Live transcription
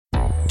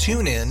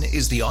TuneIn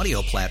is the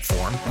audio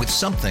platform with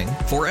something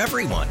for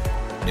everyone.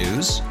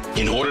 News.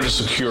 In order to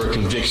secure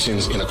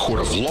convictions in a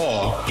court of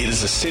law, it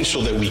is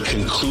essential that we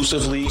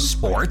conclusively.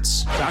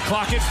 Sports. Shot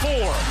clock at 4.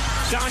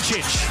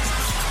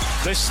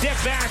 Doncic. The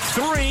step back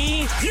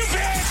 3. You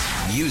bet.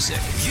 Music.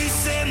 You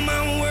set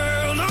my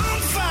world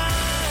on fire.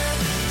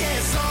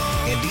 Yes,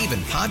 and even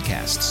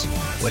podcasts.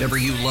 Whatever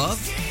you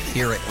love,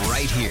 hear it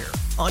right here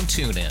on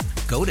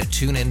TuneIn. Go to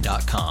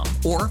TuneIn.com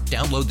or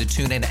download the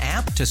TuneIn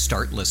app to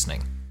start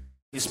listening.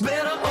 It's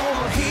better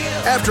over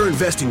here. After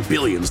investing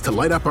billions to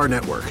light up our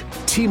network,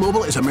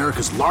 T-Mobile is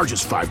America's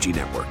largest 5G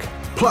network.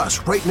 Plus,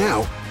 right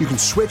now, you can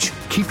switch,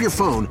 keep your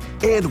phone,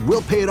 and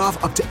we'll pay it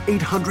off up to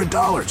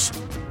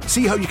 $800.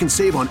 See how you can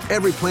save on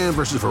every plan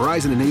versus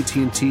Verizon and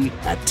AT&T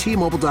at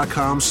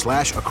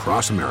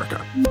T-Mobile.com/across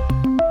America.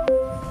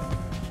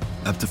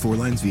 Up to 4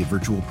 lines via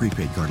virtual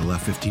prepaid card. Allow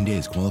 15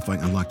 days. Qualifying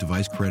unlocked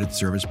device credit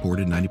service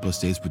ported 90+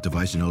 states with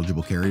device and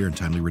eligible carrier and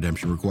timely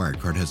redemption required.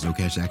 Card has no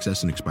cash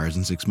access and expires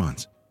in 6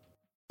 months.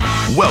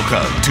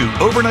 Welcome to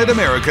Overnight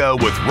America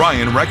with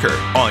Ryan Recker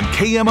on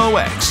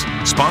KMOX.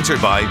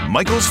 Sponsored by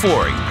Michael's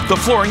Flooring, the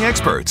flooring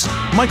experts.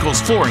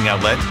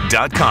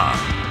 MichaelsFlooringoutlet.com.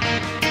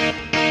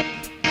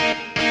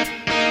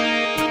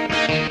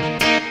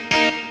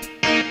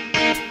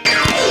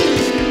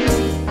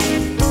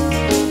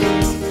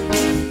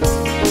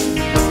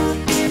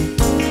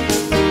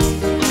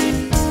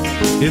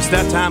 It's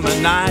that time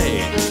of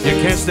night, you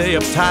can't stay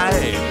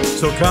uptight.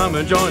 So come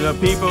and join the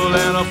people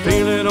that are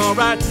feeling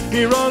alright.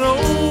 Here on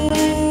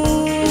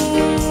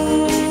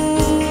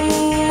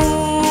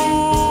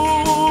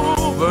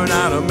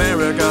Overnight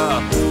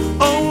America.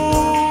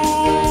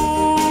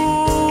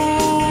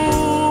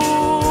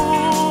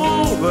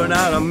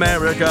 Overnight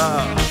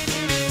America.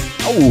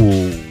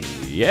 Oh,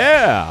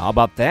 yeah. How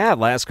about that?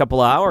 Last couple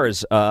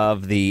hours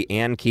of the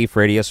Ann Keefe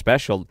radio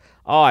special.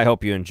 Oh, I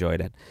hope you enjoyed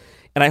it.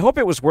 And I hope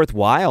it was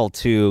worthwhile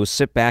to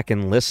sit back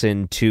and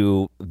listen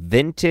to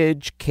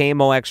vintage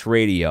KMOX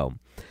radio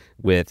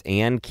with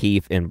Ann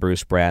Keefe and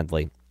Bruce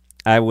Bradley.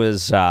 I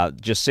was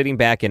just sitting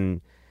back and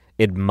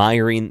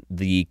admiring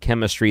the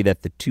chemistry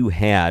that the two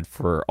had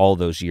for all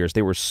those years.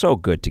 They were so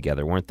good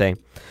together, weren't they?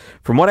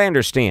 From what I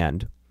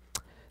understand,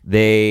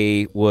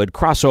 they would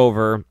cross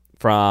over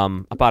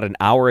from about an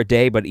hour a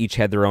day, but each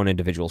had their own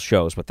individual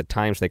shows. But the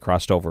times they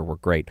crossed over were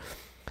great.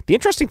 The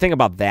interesting thing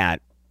about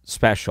that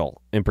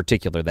special, in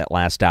particular, that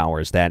last hour,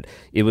 is that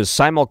it was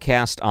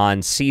simulcast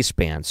on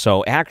C-SPAN.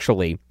 So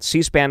actually,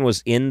 C-SPAN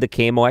was in the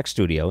KMOX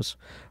studios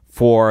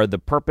for the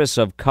purpose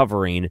of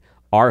covering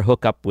our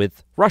hookup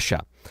with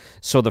Russia.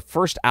 So the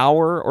first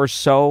hour or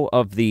so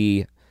of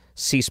the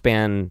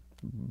C-SPAN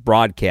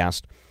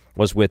broadcast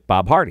was with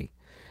Bob Hardy.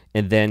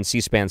 And then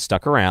C-SPAN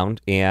stuck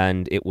around,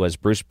 and it was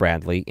Bruce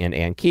Bradley and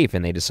Ann Keefe,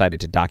 and they decided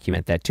to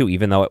document that too.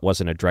 Even though it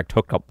wasn't a direct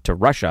hookup to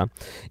Russia,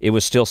 it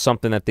was still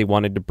something that they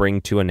wanted to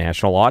bring to a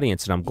national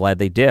audience, and I'm glad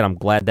they did. I'm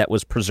glad that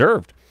was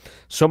preserved.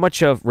 So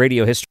much of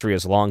radio history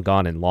is long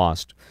gone and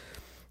lost.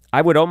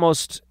 I would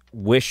almost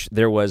wish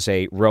there was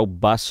a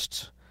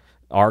robust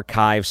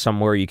archive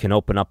somewhere you can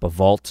open up a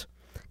vault.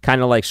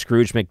 Kind of like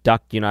Scrooge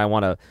McDuck, I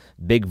want a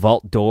big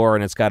vault door,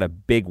 and it's got a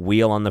big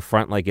wheel on the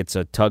front like it's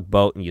a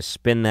tugboat, and you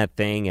spin that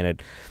thing, and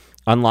it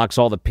unlocks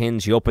all the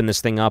pins. You open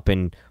this thing up,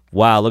 and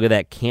wow, look at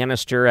that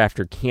canister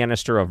after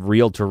canister of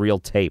reel-to-reel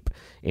tape,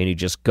 and you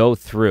just go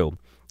through.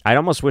 I'd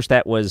almost wish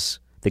that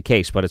was the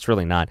case, but it's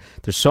really not.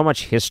 There's so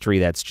much history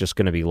that's just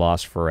going to be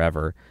lost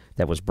forever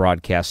that was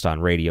broadcast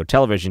on radio.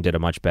 Television did a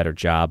much better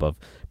job of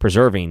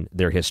preserving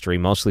their history,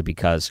 mostly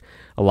because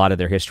a lot of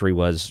their history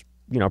was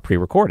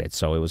pre-recorded.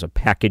 So it was a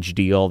package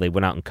deal. They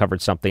went out and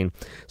covered something,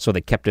 so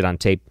they kept it on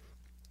tape.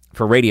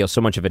 For radio,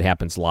 so much of it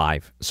happens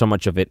live. So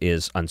much of it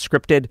is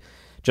unscripted,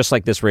 just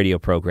like this radio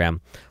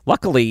program.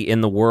 Luckily,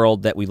 in the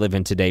world that we live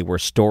in today, where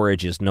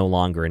storage is no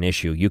longer an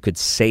issue, you could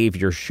save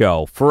your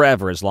show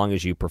forever as long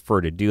as you prefer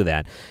to do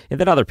that. And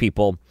then other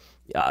people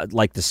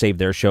like to save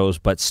their shows,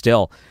 but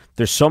still,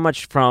 there's so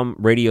much from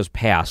radio's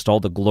past,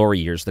 all the glory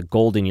years, the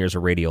golden years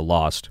of radio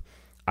lost.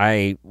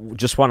 I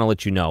just want to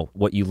let you know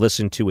what you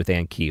listened to with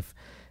Ann Keefe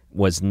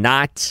was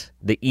not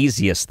the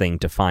easiest thing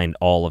to find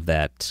all of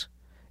that.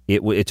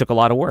 It took a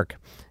lot of work,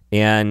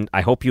 and I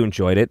hope you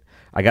enjoyed it.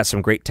 I got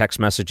some great text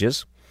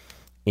messages,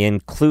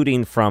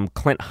 including from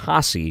Clint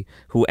Hasse,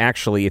 who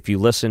actually, if you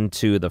listen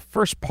to the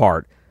first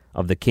part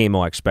of the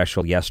KMOX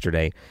special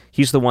yesterday,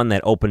 he's the one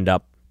that opened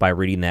up by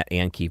reading that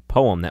Ann Keefe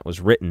poem that was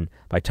written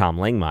by Tom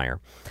Langmeyer.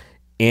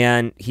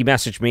 And he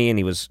messaged me, and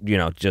he was,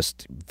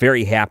 just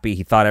very happy.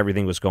 He thought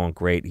everything was going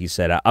great. He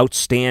said,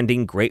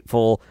 outstanding,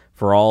 grateful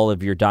for all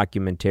of your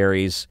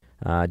documentaries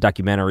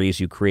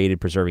you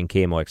created preserving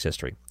KMOX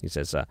history. He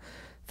says,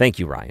 thank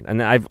you, Ryan.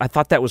 And I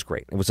thought that was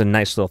great. It was a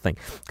nice little thing.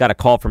 Got a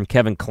call from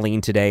Kevin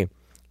Killeen today,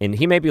 and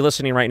he may be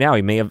listening right now.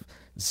 He may have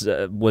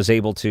was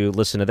able to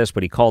listen to this,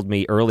 but he called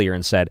me earlier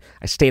and said,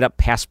 I stayed up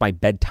past my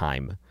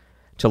bedtime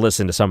to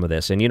listen to some of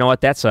this. And you know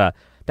what? That's a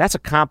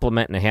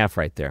compliment and a half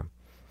right there.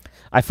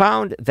 I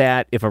found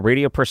that if a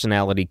radio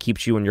personality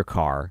keeps you in your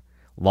car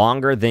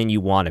longer than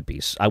you want to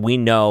be. We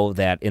know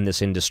that in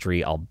this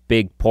industry, a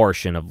big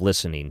portion of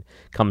listening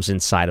comes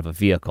inside of a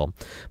vehicle.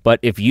 But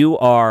if you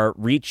are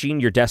reaching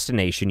your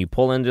destination, you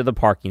pull into the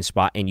parking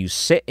spot, and you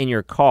sit in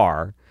your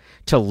car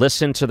to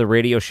listen to the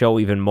radio show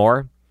even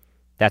more,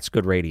 that's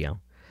good radio.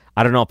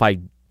 I don't know if I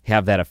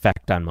have that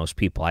effect on most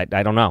people. I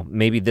don't know.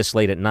 Maybe this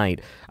late at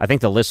night, I think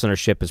the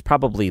listenership is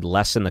probably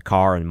less in the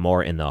car and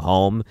more in the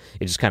home.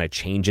 It just kind of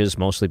changes,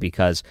 mostly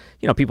because,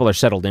 people are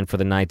settled in for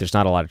the night. There's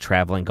not a lot of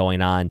traveling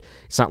going on.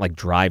 It's not like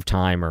drive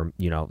time or,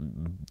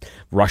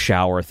 rush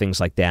hour, things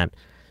like that.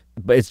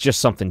 But it's just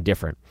something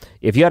different.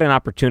 If you had an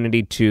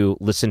opportunity to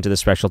listen to the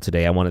special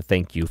today, I want to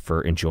thank you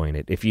for enjoying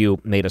it. If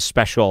you made a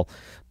special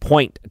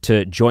point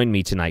to join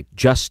me tonight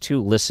just to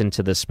listen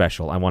to this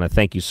special, I want to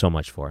thank you so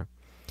much for it.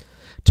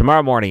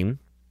 Tomorrow morning,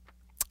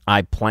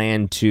 I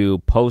plan to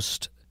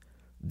post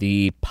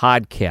the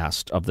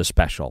podcast of the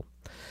special.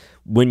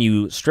 When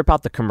you strip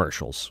out the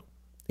commercials,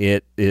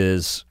 it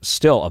is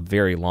still a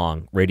very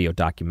long radio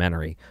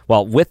documentary.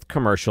 Well, with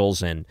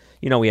commercials and,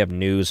 we have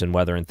news and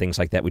weather and things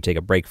like that we take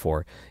a break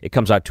for, it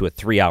comes out to a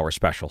 3-hour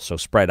special, so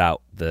spread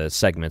out the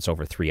segments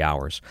over 3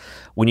 hours.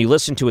 When you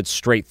listen to it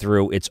straight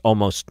through, it's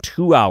almost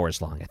 2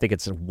 hours long. I think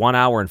it's 1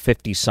 hour and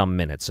 50-some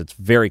minutes. It's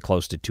very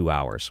close to 2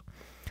 hours.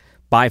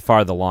 By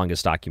far the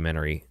longest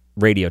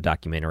radio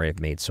documentary I've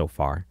made so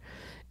far.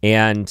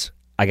 And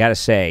I got to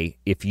say,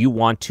 if you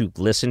want to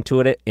listen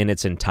to it in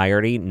its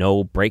entirety,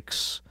 no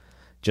breaks,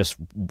 just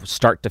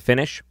start to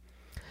finish,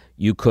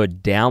 you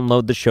could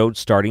download the show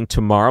starting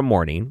tomorrow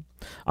morning.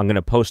 I'm going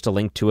to post a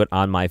link to it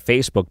on my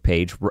Facebook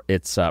page.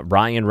 It's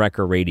Ryan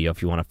Wrecker Radio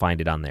if you want to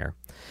find it on there.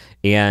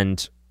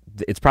 And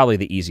it's probably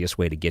the easiest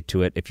way to get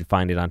to it if you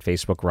find it on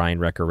Facebook, Ryan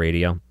Wrecker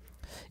Radio.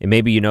 And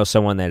maybe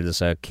someone that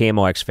is a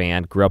KMOX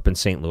fan, grew up in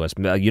St. Louis.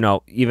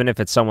 Even if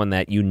it's someone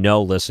that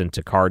listened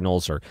to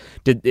Cardinals or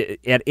did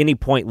at any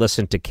point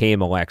listen to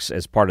KMOX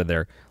as part of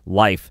their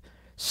life,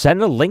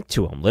 send a link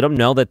to them. Let them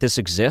know that this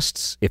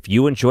exists. If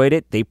you enjoyed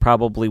it, they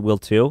probably will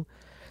too.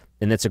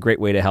 And that's a great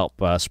way to help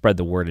spread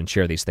the word and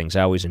share these things.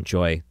 I always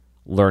enjoy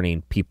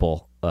learning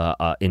people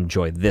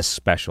enjoy this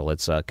special.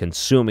 It's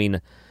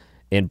consuming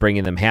and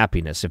bringing them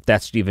happiness, if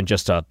that's even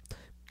just a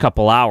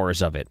couple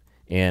hours of it.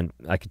 And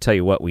I can tell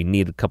you what, we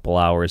need a couple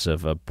hours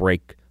of a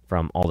break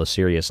from all the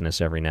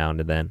seriousness every now and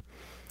then.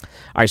 All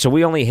right, so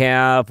we only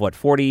have,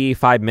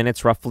 45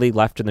 minutes roughly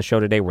left in the show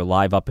today. We're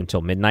live up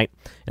until midnight.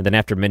 And then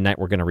after midnight,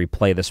 we're going to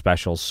replay the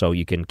specials so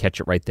you can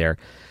catch it right there.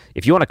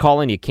 If you want to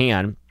call in, you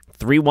can.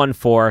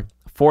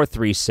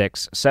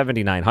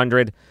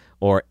 314-436-7900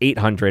 or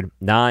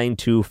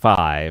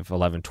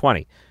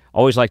 800-925-1120.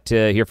 Always like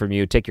to hear from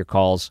you. Take your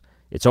calls.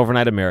 It's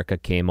Overnight America,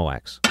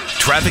 KMOX.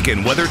 Traffic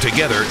and weather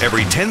together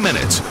every 10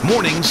 minutes,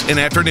 mornings and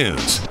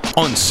afternoons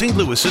on St.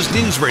 Louis's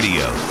News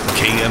Radio,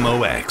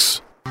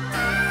 KMOX.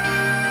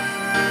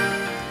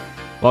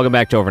 Welcome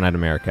back to Overnight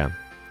America.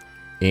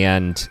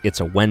 And it's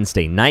a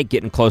Wednesday night,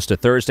 getting close to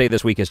Thursday.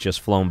 This week has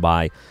just flown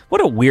by.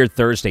 What a weird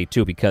Thursday,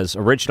 too, because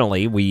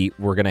originally we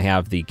were going to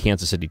have the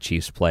Kansas City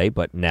Chiefs play,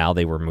 but now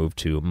they were moved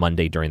to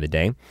Monday during the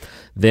day.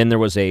 Then there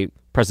was a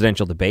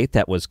presidential debate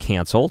that was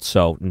canceled,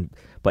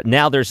 but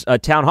now there's a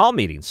town hall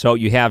meeting. So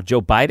you have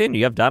Joe Biden,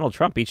 you have Donald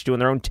Trump, each doing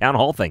their own town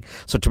hall thing.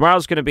 So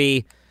tomorrow's going to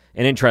be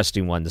an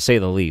interesting one, to say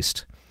the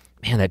least.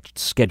 Man, that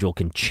schedule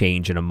can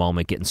change in a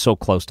moment, getting so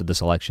close to this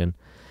election.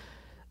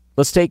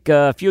 Let's take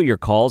a few of your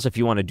calls if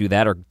you want to do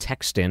that, or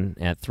text in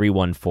at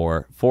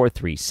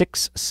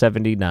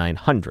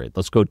 314-436-7900.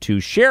 Let's go to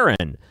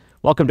Sharon.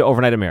 Welcome to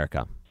Overnight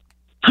America.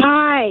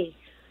 Hi.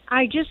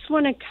 I just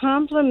want to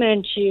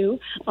compliment you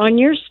on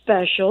your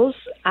specials.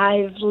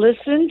 I've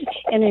listened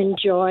and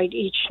enjoyed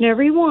each and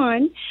every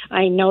one.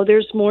 I know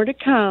there's more to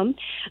come.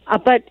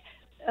 But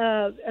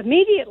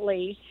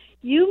immediately,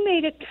 you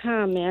made a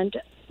comment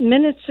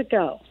minutes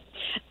ago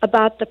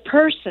about the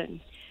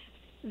person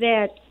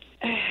that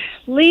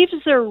leaves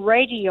their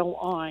radio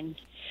on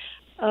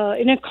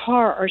in a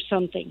car or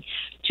something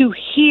to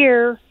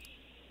hear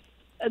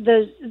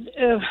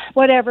the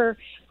whatever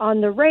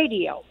on the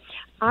radio.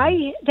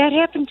 That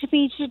happened to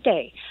me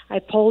today. I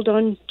pulled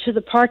on to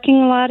the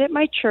parking lot at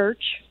my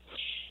church,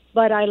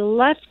 but I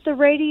left the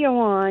radio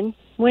on,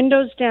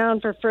 windows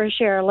down for fresh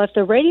air. I left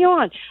the radio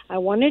on. I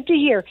wanted to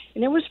hear,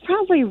 and it was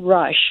probably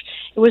Rush.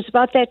 It was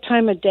about that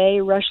time of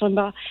day, Rush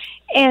Limbaugh,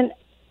 and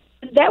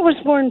that was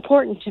more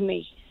important to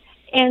me.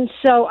 And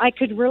so I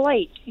could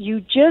relate.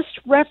 You just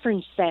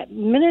referenced that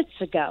minutes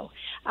ago.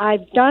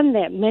 I've done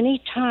that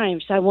many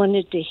times. I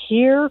wanted to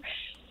hear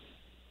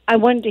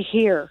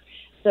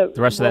the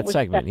rest of that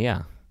segment,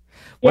 yeah.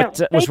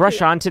 What was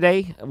Rush on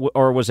today,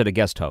 or was it a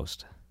guest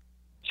host?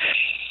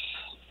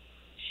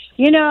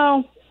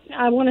 I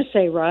want to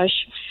say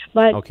Rush,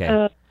 but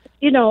okay.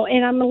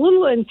 And I'm a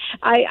little. And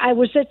I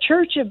was at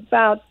church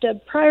about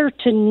prior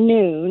to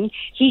noon.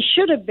 He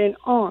should have been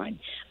on,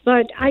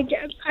 but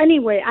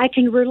anyway, I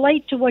can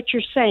relate to what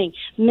you're saying.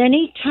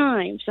 Many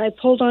times I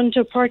pulled onto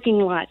a parking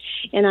lot,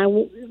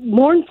 and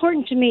more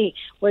important to me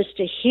was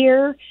to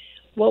hear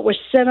what was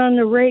said on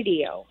the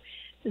radio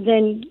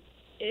than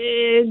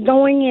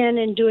going in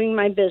and doing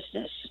my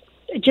business.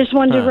 Just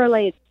wanted to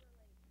relate.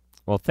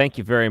 Well, thank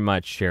you very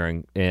much,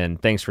 sharing,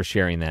 and thanks for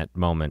sharing that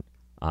moment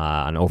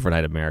on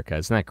Overnight America.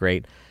 Isn't that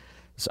great?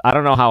 So I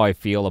don't know how I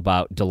feel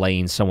about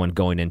delaying someone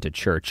going into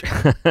church.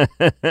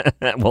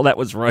 Well, that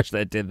was Rush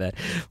that did that.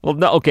 Well,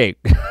 no, okay.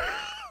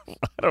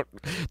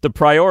 The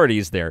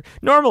priorities there.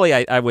 Normally,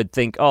 I would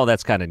think, oh,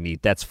 that's kind of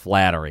neat. That's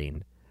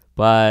flattering.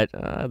 But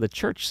the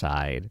church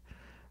side,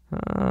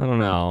 I don't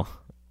know.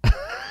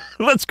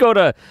 Let's go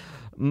to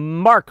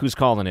Mark, who's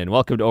calling in.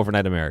 Welcome to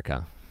Overnight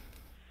America.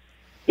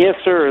 Yes,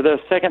 sir. The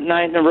second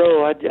night in a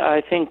row,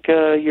 I think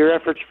your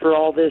efforts for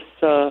all this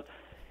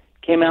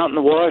came out in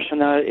the wash,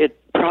 and it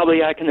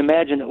probably, I can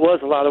imagine, it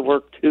was a lot of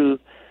work to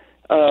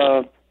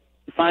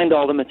find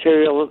all the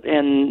material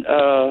and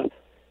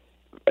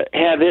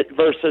have it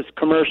versus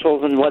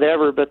commercials and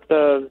whatever, but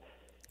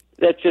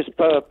that's just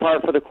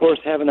par for the course,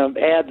 having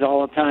ads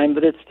all the time,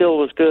 but it still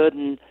was good,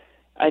 and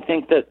I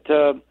think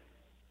that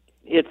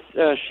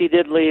she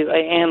did leave,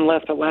 Ann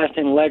left a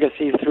lasting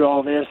legacy through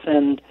all this,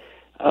 and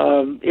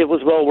it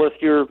was well worth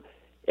your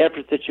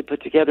effort that you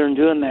put together in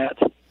doing that.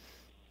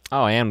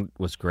 Oh, Ann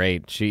was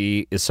great.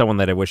 She is someone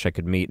that I wish I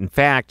could meet. In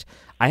fact,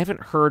 I haven't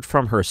heard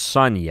from her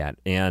son yet,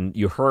 and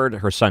you heard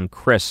her son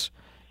Chris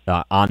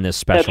on this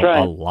special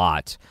a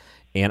lot.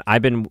 And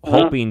I've been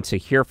hoping to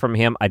hear from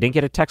him. I didn't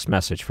get a text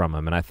message from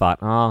him, and I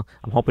thought,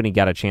 I'm hoping he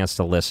got a chance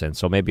to listen,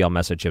 so maybe I'll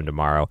message him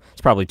tomorrow.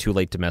 It's probably too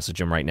late to message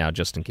him right now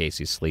just in case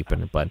he's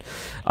sleeping. But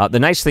the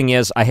nice thing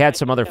is I had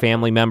some other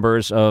family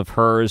members of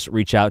hers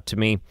reach out to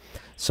me,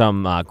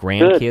 some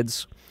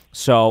grandkids. Good.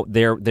 So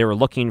they were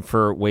looking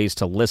for ways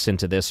to listen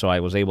to this, so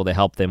I was able to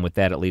help them with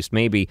that, at least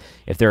maybe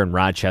if they're in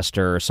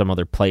Rochester or some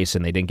other place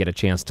and they didn't get a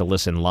chance to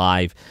listen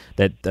live,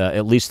 that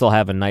at least they'll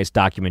have a nice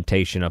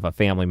documentation of a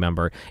family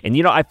member. And,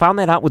 I found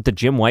that out with the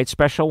Jim White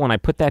special when I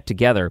put that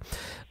together.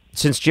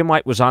 Since Jim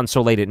White was on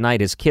so late at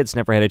night, his kids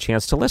never had a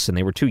chance to listen.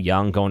 They were too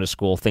young, going to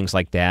school, things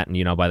like that.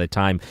 And, by the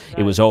time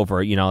it was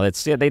over, they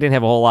didn't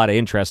have a whole lot of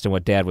interest in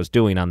what Dad was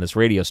doing on this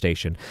radio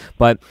station.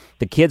 But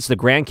the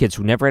grandkids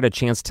who never had a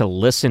chance to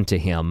listen to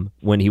him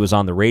when he was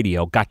on the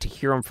radio, got to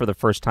hear him for the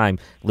first time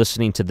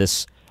listening to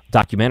this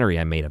documentary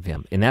I made of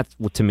him. And that,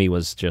 to me,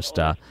 was just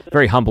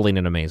very humbling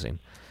and amazing.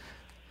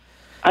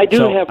 I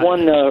do have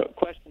one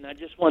question. I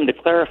just wanted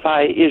to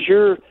clarify. Is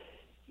your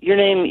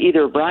name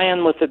either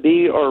Brian with a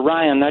B or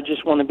Ryan? I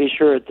just want to be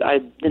sure I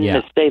didn't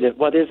misstate it.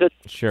 What is it?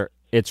 Sure.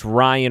 It's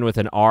Ryan with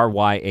an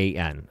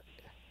R-Y-A-N.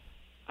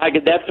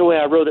 That's the way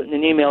I wrote it in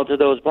an email to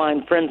those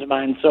blind friends of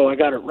mine, so I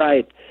got it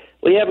right.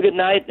 Well, you have a good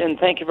night, and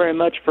thank you very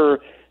much for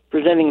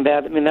presenting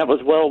that. I mean, that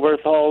was well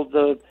worth all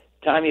the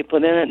time you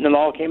put in it, and it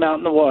all came out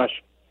in the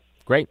wash.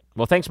 Great.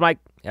 Well, thanks, Mike.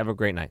 Have a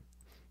great night.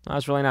 That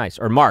was really nice.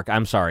 Or Mark.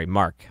 I'm sorry,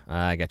 Mark.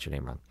 I got your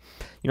name wrong.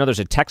 There's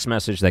a text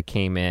message that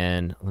came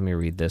in. Let me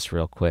read this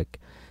real quick.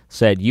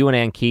 Said, you and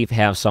Ann Keefe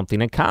have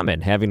something in common,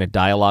 having a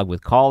dialogue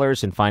with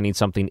callers and finding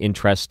something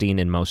interesting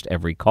in most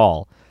every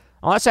call.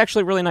 Well, that's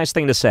actually a really nice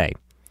thing to say.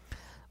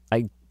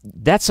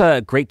 That's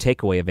a great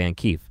takeaway of Ann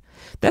Keefe.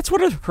 That's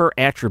one of her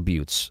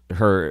attributes,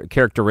 her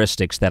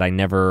characteristics that I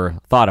never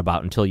thought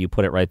about until you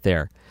put it right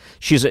there.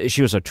 She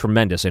was a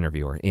tremendous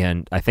interviewer,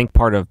 and I think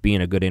part of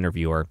being a good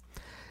interviewer,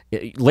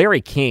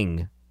 Larry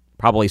King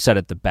probably said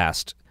it the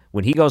best.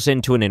 When he goes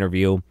into an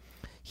interview,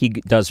 he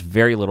does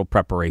very little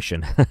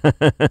preparation.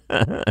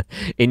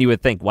 And you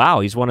would think,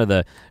 wow, he's one of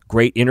the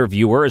great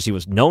interviewers. He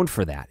was known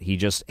for that. He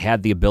just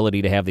had the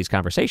ability to have these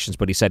conversations,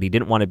 but he said he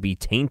didn't want to be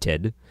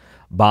tainted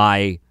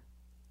by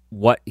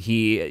what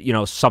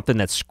something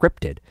that's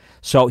scripted.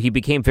 So he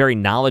became very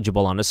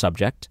knowledgeable on the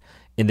subject,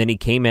 and then he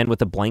came in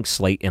with a blank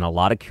slate and a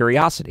lot of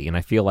curiosity. And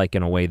I feel like,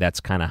 in a way, that's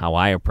kind of how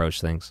I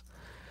approach things.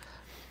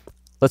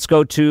 Let's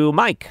go to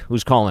Mike,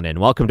 who's calling in.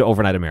 Welcome to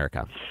Overnight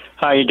America.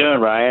 How you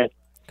doing, Ryan?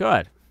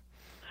 Good.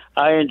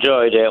 I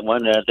enjoyed that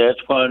one. That's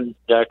one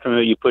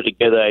documentary you put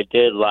together I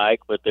did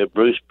like, with the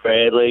Bruce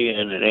Bradley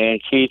and Ann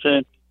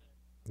Keefe.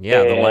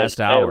 Yeah, the last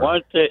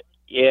hour.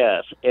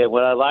 Yes, and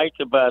what I liked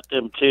about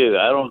them, too,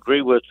 I don't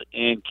agree with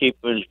Ann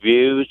Keefe's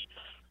views,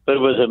 but it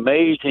was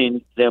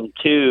amazing them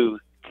two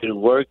could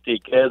work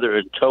together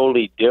and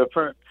totally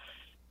different.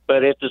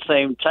 But at the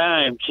same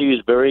time, she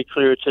was very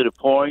clear to the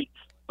point.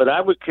 But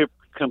I would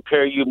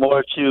compare you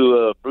more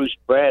to Bruce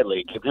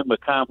Bradley, give him a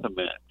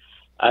compliment.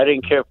 I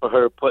didn't care for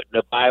her putting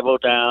the Bible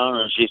down,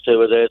 and she said,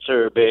 well, that's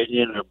her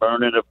opinion, or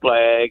burning a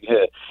flag.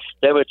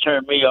 That would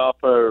turn me off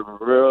her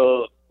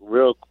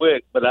real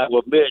quick, but I will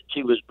admit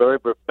she was very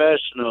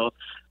professional,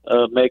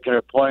 making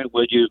her point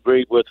whether you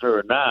agreed with her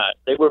or not.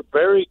 They were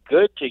very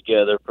good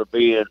together for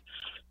being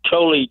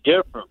totally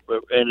different,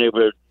 and they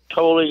were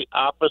totally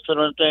opposite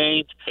on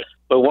things.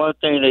 But one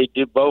thing they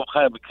did both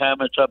have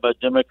comments about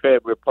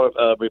Democrat,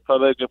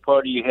 Republican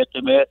Party, you hit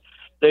them at.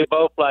 They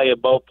both lie in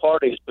both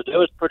parties, but that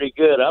was pretty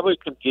good. I would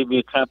give you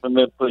a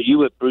compliment for you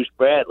with Bruce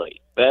Bradley,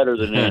 better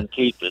than Ann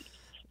Keefe,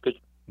 because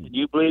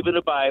you believe in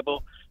the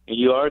Bible, and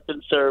you are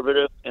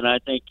conservative, and I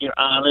think you're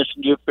honest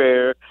and you're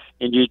fair,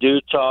 and you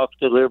do talk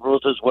to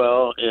liberals as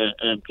well,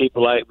 and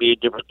people like me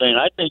and different things.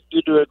 I think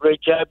you do a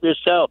great job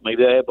yourself.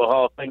 Maybe I have a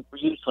Hall of Fame for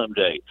you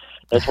someday.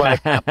 That's why I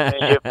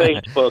complimented your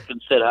Facebook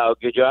and said how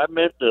good you are. I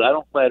meant it. I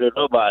don't flatter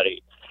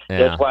nobody. Yeah.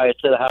 That's why I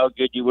said how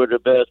good you were the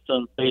best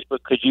on Facebook,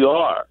 because you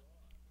are.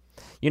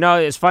 You know,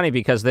 it's funny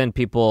because then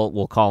people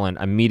will call in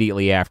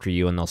immediately after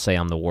you and they'll say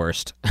I'm the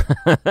worst.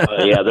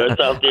 Yeah, there's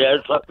some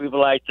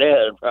people like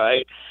that,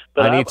 right?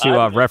 But I need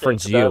to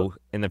reference you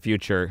in the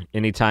future.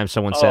 Anytime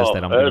someone says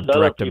that, I'm going to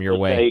direct them your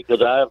way. Thank you.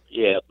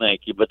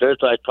 But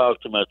I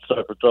talk to my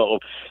secretary.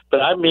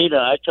 But I mean,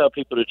 I tell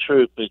people the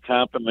truth, but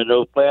compliment,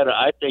 no flatter.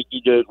 I think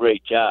you do a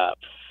great job.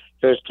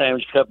 There's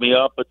times you cut me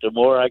off, but the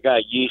more I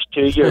got used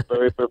to you, you're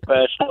very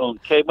professional.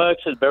 And KMOX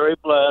is very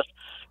blessed,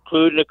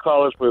 including the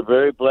callers. We're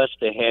very blessed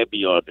to have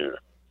you on there.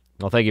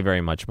 Well, thank you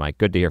very much, Mike.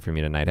 Good to hear from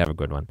you tonight. Have a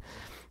good one.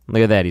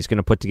 Look at that. He's going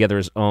to put together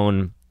his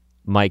own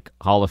Mike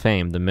Hall of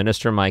Fame, the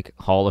Minister Mike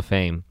Hall of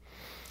Fame.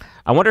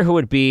 I wonder who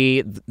would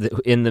be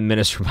in the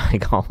Minister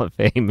Mike Hall of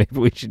Fame. Maybe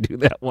we should do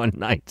that one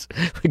night.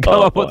 We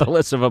come up with a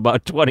list of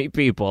about 20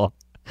 people,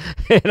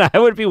 and I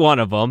would be one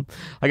of them.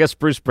 I guess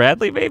Bruce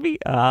Bradley, maybe?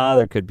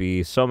 There could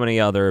be so many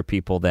other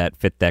people that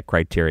fit that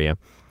criteria.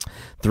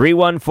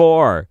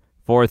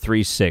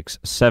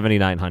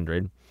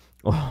 314-436-7900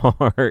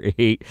 or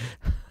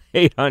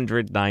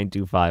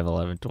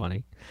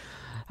 800-925-1120.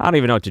 I don't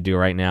even know what to do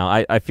right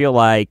now. I feel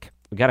like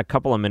we got a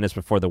couple of minutes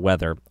before the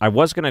weather. I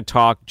was going to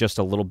talk just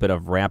a little bit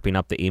of wrapping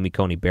up the Amy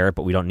Coney Barrett,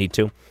 but we don't need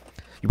to.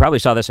 You probably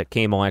saw this at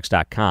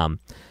KMOX.com.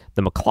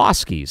 The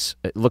McCloskeys,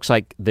 it looks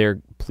like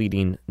they're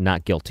pleading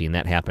not guilty, and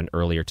that happened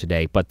earlier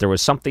today. But there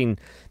was something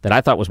that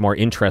I thought was more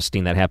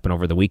interesting that happened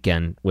over the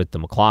weekend with the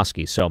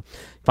McCloskeys. So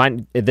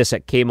find this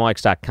at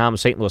KMOX.com.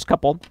 St. Louis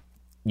couple,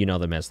 you know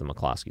them as the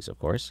McCloskeys, of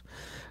course.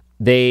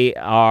 They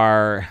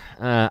are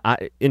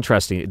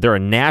interesting. They're a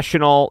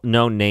national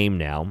known name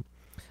now.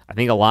 I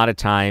think a lot of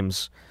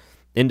times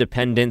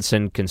independents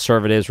and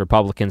conservatives,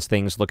 Republicans,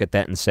 things look at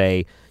that and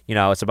say, you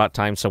know, it's about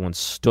time someone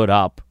stood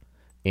up.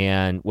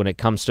 And when it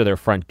comes to their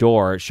front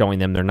door, showing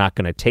them they're not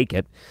going to take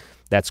it,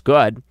 that's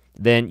good.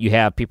 Then you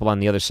have people on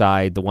the other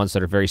side, the ones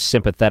that are very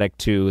sympathetic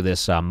to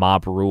this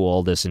mob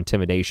rule, this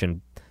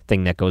intimidation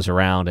thing that goes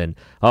around. And,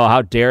 oh,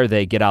 how dare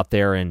they get out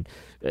there and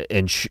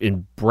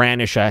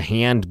brandish a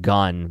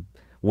handgun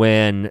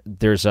when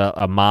there's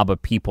a mob of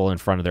people in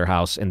front of their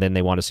house, and then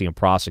they want to see them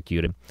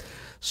prosecuted.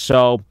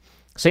 So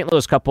St.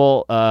 Louis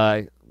couple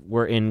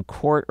were in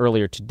court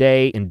earlier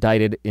today,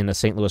 indicted in a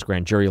St. Louis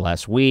grand jury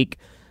last week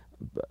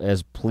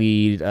as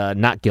plead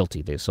not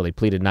guilty. So they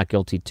pleaded not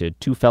guilty to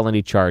 2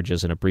 felony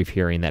charges in a brief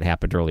hearing that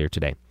happened earlier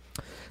today.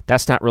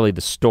 That's not really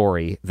the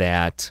story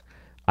that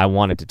I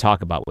wanted to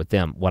talk about with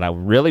them. What I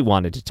really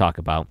wanted to talk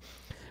about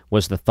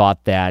was the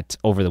thought that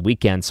over the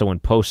weekend someone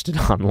posted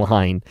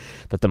online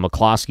that the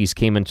McCloskeys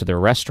came into their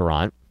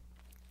restaurant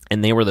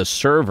and they were the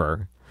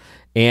server,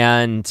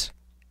 and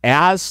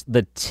as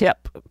the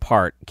tip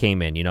part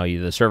came in, you know,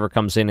 the server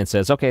comes in and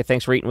says, okay,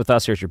 thanks for eating with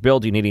us. Here's your bill.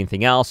 Do you need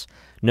anything else?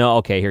 No.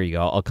 Okay, here you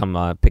go. I'll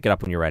come pick it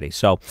up when you're ready.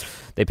 So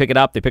they pick it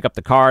up. They pick up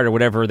the card or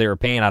whatever they were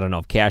paying. I don't know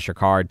if cash or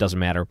card, doesn't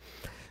matter.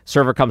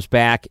 Server comes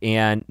back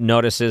and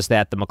notices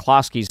that the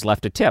McCloskeys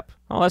left a tip.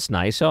 Oh, that's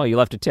nice. Oh, you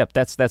left a tip.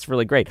 That's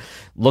really great.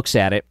 Looks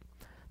at it.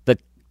 The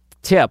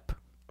tip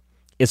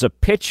is a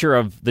picture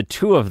of the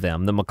two of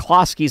them, the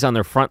McCloskeys on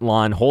their front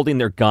lawn holding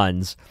their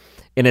guns,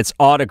 and it's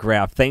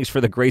autographed. Thanks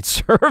for the great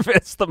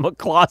service, the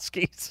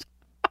McCloskeys.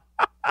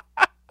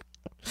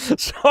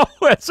 So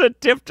it's a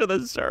tip to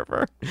the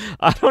server.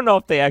 I don't know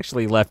if they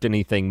actually left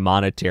anything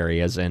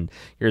monetary, as in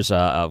here's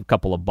a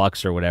couple of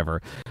bucks or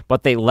whatever,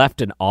 but they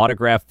left an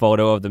autographed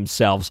photo of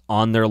themselves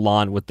on their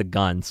lawn with the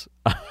guns.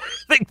 I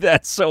think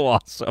that's so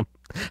awesome.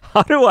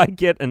 How do I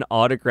get an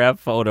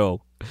autographed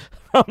photo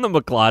from the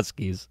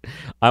McCloskeys?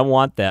 I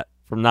want that.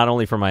 Not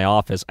only for my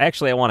office.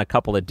 Actually, I want a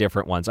couple of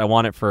different ones. I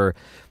want it for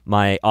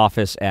my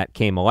office at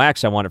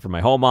KMOX. I want it for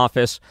my home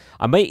office.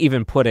 I might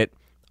even put it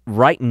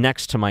right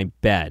next to my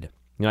bed.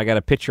 You know, I got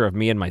a picture of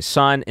me and my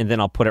son, and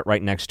then I'll put it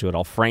right next to it.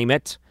 I'll frame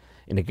it,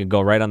 and it can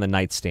go right on the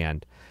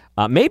nightstand.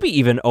 Maybe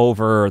even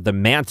over the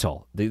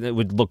mantle. It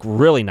would look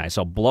really nice.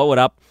 I'll blow it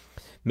up,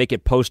 make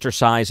it poster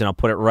size, and I'll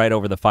put it right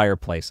over the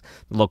fireplace.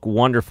 It'll look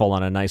wonderful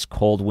on a nice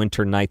cold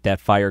winter night, that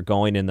fire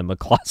going and the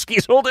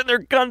McCloskeys holding their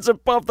guns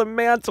above the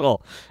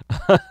mantle.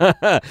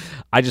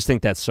 I just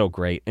think that's so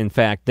great. In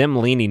fact, them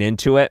leaning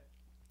into it,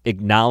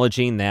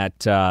 acknowledging that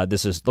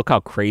this is, look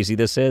how crazy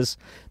this is.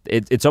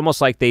 It's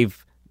almost like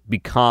they've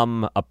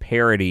become a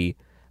parody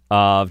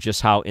of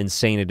just how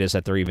insane it is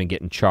that they're even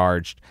getting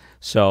charged.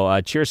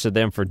 So cheers to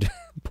them for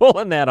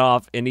pulling that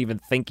off and even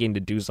thinking to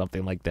do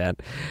something like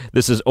that.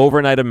 This is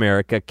Overnight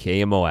America,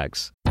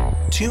 KMOX.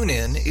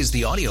 TuneIn is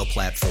the audio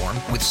platform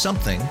with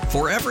something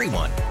for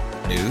everyone.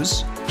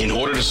 News. In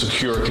order to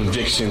secure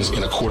convictions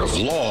in a court of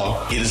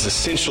law, it is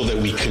essential that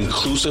we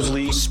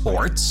conclusively.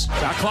 Sports.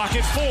 Shot clock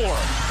at 4.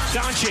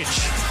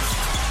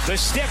 Doncic. The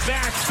step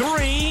back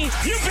 3.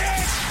 You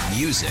bet.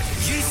 Music.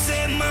 You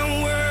set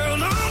my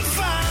world on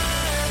fire.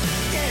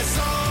 Yes,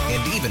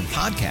 And even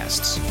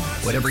podcasts.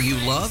 Whatever you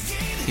love,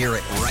 hear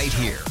it right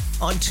here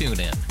on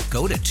TuneIn.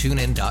 Go to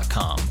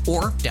TuneIn.com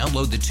or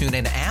download the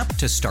TuneIn app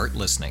to start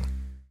listening.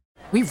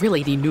 We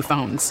really need new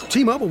phones.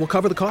 T-Mobile will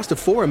cover the cost of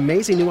 4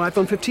 amazing new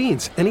iPhone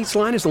 15s, and each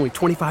line is only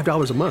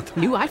 $25 a month.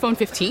 New iPhone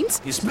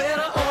 15s? It's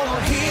better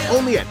over here.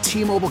 Only at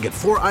T-Mobile, get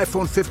 4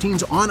 iPhone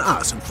 15s on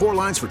us and 4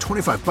 lines for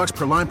 $25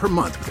 per line per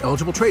month with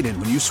eligible trade-in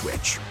when you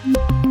switch.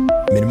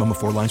 Minimum of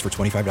 4 lines for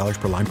 $25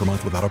 per line per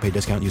month with autopay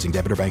discount using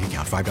debit or bank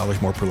account.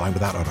 $5 more per line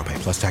without autopay,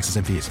 plus taxes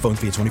and fees. Phone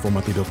fee at 24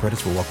 monthly bill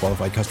credits for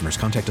well-qualified customers.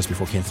 Contact us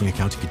before canceling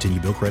account to continue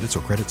bill credits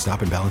or credit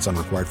stop and balance on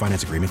required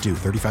finance agreement due.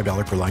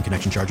 $35 per line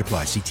connection charge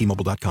applies. See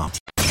T-Mobile.com.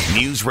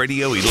 News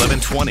Radio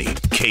 1120,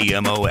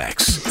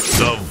 KMOX,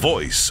 the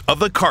voice of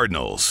the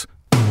Cardinals.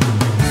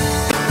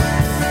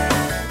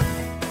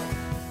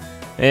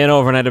 And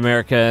Overnight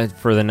America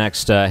for the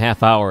next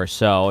half hour or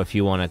so. If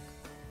you want to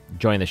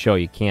join the show,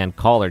 you can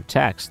call or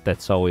text.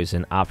 That's always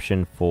an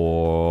option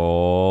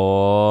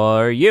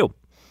for you.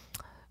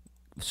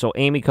 So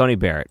Amy Coney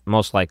Barrett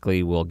most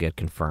likely will get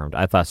confirmed.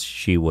 I thought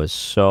she was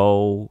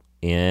so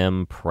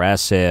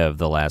impressive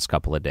the last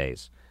couple of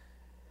days.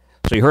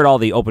 So you heard all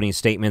the opening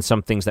statements,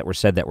 some things that were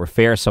said that were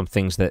fair, some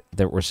things that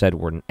were said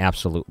were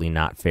absolutely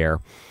not fair.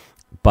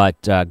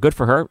 But good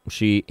for her.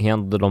 She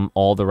handled them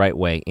all the right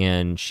way,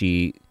 and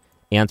she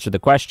answered the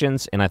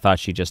questions, and I thought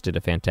she just did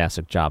a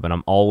fantastic job. And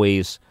I'm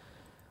always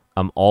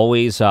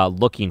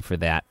looking for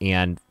that.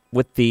 And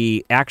with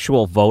the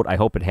actual vote, I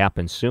hope it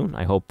happens soon.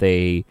 I hope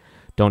they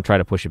don't try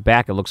to push it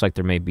back. It looks like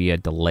there may be a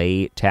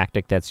delay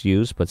tactic that's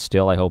used, but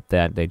still I hope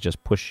that they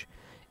just push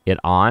it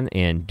on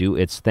and do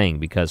its thing,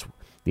 because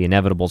the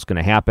inevitable is going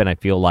to happen. I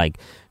feel like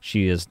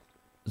she is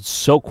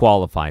so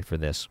qualified for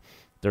this.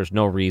 There's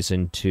no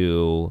reason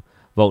to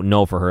vote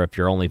no for her if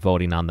you're only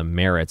voting on the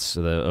merits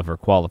of her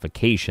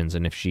qualifications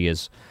and if she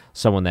is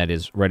someone that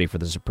is ready for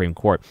the Supreme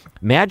Court.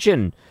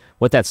 Imagine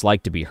what that's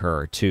like to be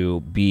her,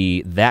 to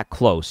be that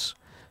close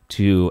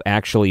to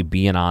actually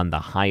being on the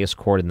highest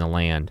court in the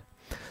land,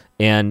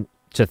 and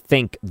to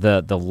think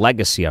the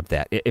legacy of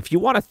that. If you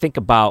want to think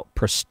about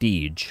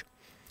prestige,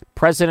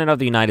 President of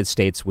the United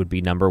States would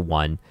be number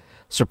one.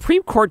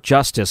 Supreme Court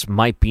Justice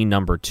might be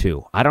number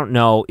two. I don't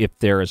know if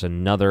there is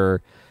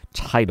another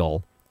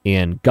title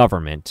in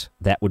government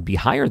that would be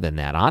higher than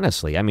that,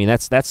 honestly. I mean,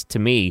 that's to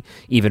me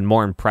even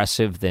more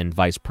impressive than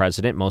vice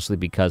president, mostly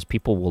because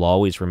people will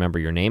always remember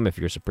your name if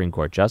you're Supreme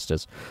Court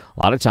Justice.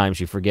 A lot of times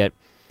you forget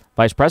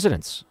vice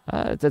presidents.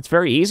 It's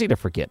very easy to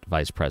forget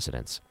vice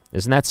presidents.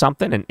 Isn't that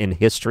something in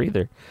history?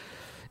 There,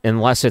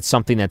 unless it's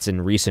something that's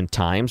in recent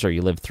times or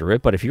you lived through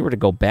it. But if you were to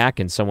go back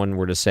and someone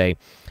were to say,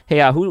 hey,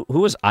 who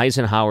was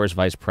Eisenhower's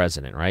vice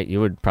president, right? You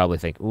would probably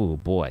think, ooh,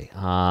 boy,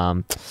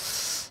 I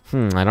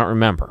don't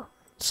remember.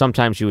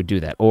 Sometimes you would do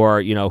that.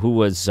 Or, who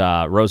was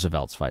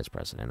Roosevelt's vice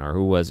president, or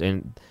who was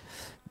in.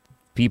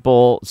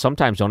 People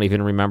sometimes don't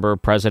even remember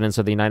presidents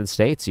of the United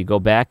States. You go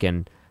back,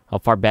 and how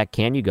far back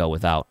can you go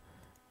without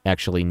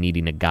actually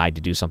needing a guide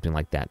to do something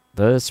like that?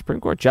 The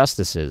Supreme Court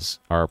justices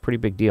are a pretty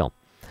big deal,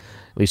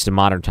 at least in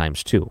modern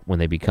times, too, when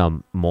they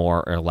become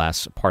more or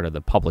less part of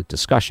the public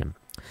discussion.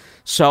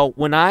 So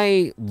when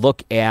I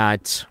look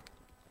at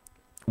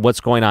what's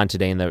going on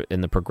today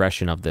in the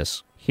progression of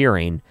this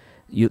hearing,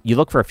 you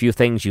look for a few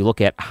things. You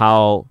look at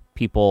how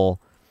people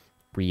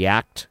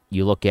react.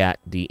 You look at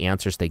the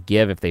answers they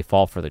give, if they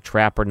fall for the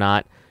trap or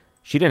not.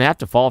 She didn't have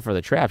to fall for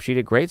the trap. She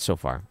did great so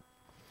far.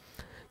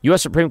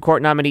 U.S. Supreme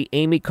Court nominee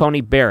Amy Coney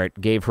Barrett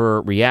gave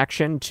her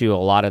reaction to a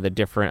lot of the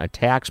different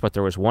attacks, but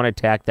there was one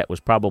attack that was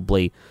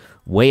probably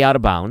way out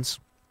of bounds.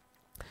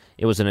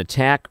 It was an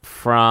attack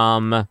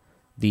from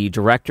the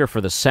director for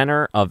the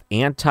Center of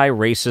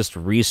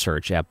Anti-Racist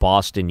Research at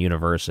Boston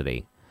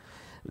University.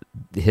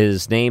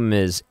 His name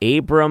is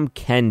Ibram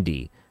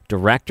Kendi,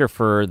 director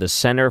for the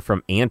Center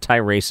for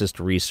Anti-Racist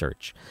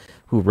Research,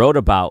 who wrote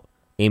about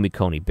Amy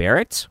Coney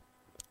Barrett.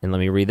 And let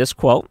me read this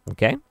quote,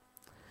 okay?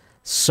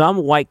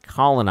 Some white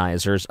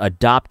colonizers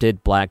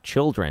adopted black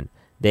children.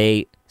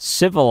 They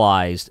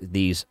civilized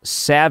these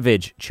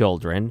savage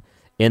children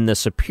in the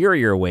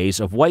superior ways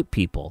of white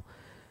people,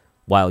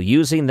 while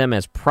using them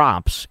as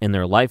props in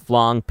their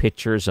lifelong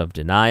pictures of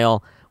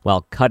denial,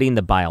 while cutting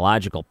the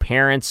biological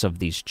parents of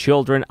these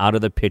children out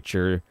of the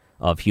picture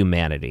of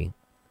humanity.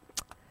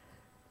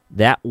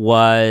 That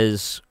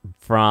was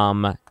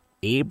from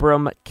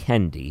Ibram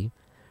Kendi,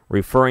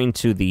 referring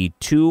to the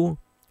two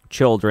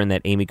children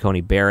that Amy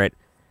Coney Barrett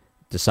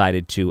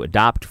decided to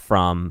adopt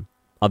from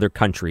other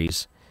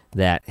countries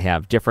that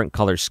have different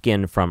color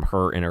skin from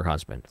her and her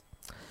husband.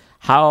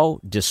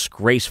 How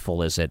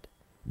disgraceful is it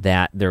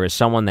that there is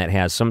someone that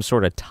has some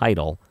sort of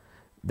title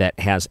that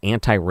has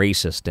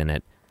anti-racist in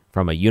it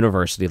from a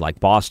university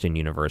like Boston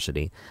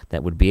University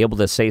that would be able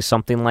to say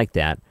something like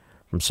that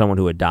from someone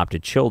who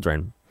adopted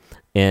children,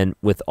 and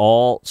with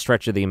all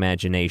stretch of the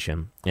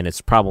imagination, and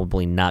it's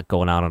probably not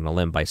going out on a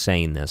limb by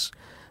saying this,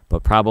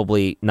 but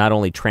probably not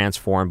only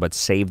transform but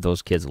save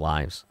those kids'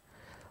 lives.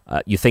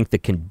 You think the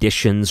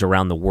conditions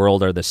around the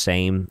world are the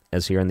same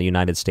as here in the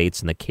United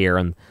States, and the care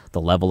and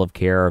the level of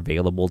care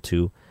available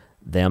to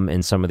them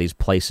in some of these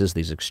places,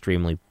 these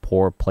extremely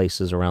poor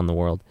places around the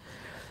world.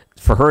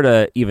 For her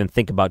to even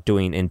think about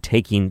doing and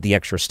taking the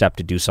extra step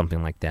to do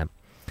something like that.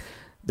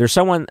 There's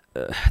someone,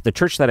 the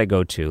church that I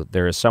go to,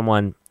 there is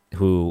someone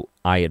who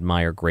I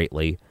admire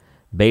greatly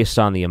based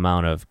on the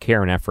amount of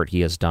care and effort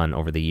he has done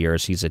over the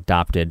years. He's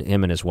adopted,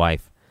 him and his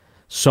wife,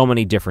 so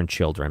many different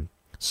children,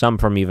 some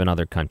from even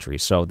other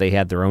countries. So they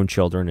had their own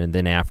children and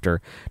then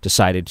after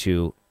decided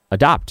to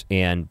adopt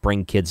and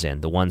bring kids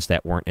in, the ones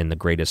that weren't in the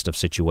greatest of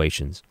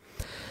situations.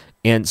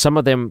 And some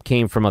of them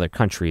came from other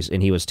countries,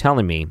 and he was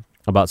telling me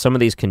about some of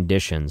these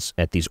conditions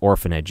at these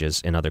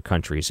orphanages in other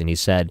countries. And he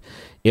said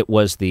it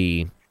would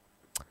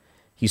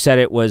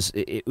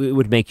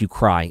make you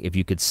cry if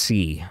you could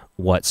see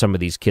what some of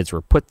these kids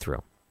were put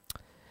through.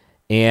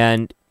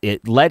 And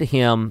it led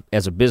him,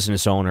 as a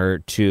business owner,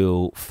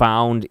 to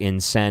found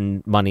and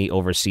send money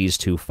overseas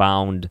to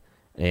found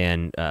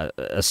and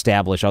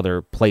establish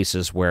other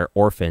places where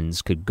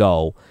orphans could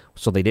go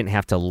so they didn't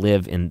have to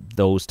live in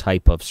those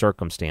type of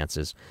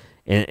circumstances.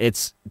 And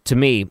it's, to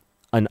me,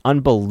 an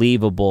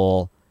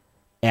unbelievable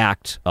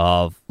act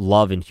of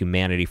love and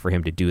humanity for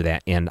him to do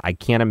that. And I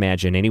can't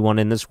imagine anyone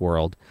in this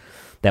world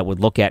that would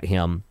look at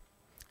him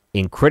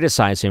and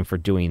criticize him for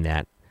doing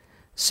that,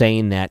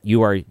 saying that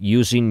you are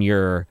using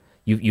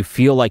you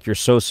feel like you're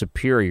so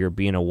superior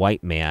being a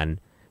white man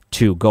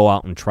to go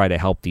out and try to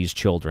help these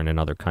children in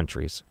other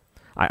countries.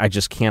 I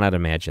just cannot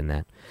imagine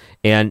that.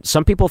 And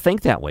some people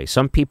think that way.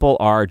 Some people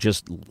are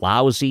just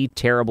lousy,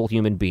 terrible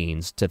human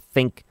beings to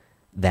think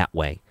that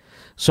way.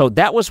 So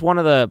that was one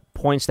of the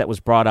points that was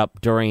brought up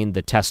during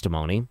the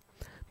testimony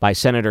by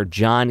Senator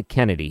John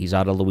Kennedy. He's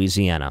out of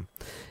Louisiana.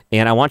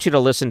 And I want you to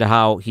listen to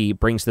how he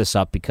brings this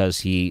up because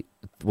he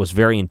was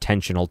very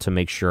intentional to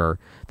make sure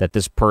that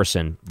this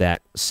person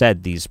that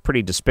said these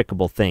pretty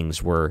despicable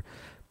things were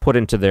put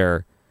into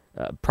their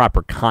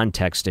proper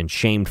context and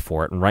shamed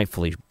for it, and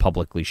rightfully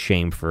publicly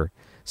shamed for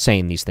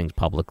saying these things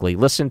publicly.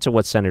 Listen to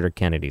what Senator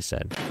Kennedy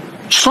said.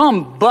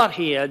 Some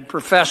butthead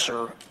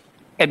professor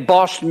at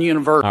Boston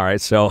University. All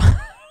right, so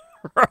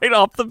right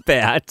off the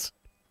bat,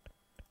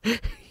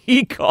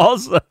 he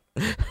calls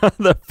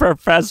the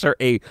professor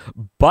a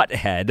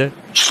butthead.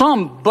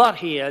 Some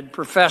butthead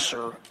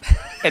professor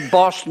at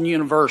Boston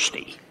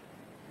University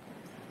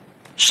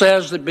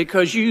says that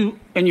because you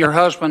and your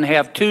husband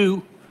have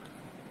two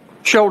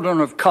children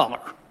of color,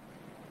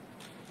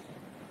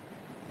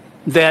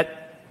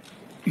 that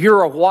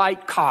you're a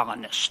white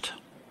colonist.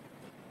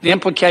 The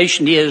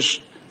implication is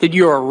that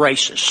you're a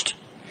racist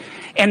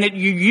and that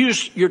you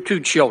use your two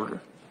children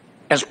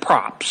as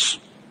props.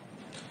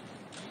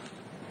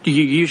 Do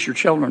you use your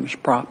children as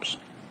props?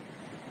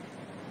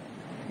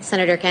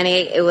 Senator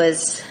Kennedy, it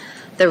was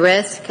the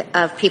risk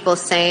of people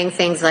saying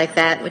things like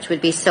that, which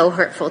would be so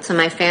hurtful to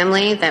my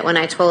family, that when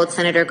I told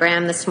Senator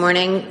Graham this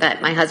morning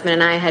that my husband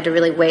and I had to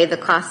really weigh the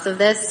cost of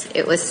this,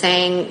 it was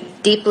saying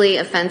deeply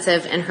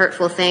offensive and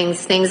hurtful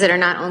things that are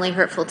not only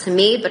hurtful to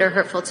me, but are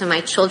hurtful to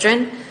my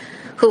children,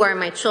 who are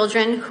my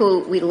children,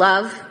 who we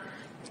love,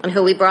 and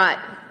who we brought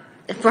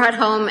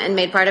home and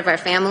made part of our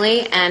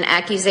family. And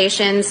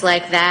accusations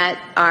like that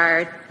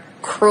are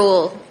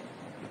cruel.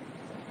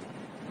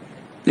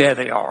 Yeah,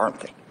 they are,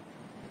 aren't they?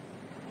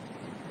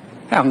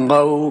 How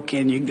low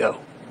can you go?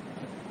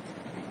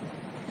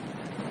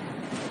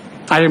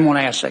 I didn't want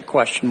to ask that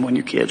question when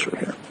your kids were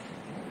here.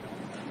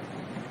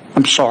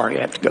 I'm sorry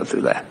I have to go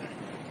through that.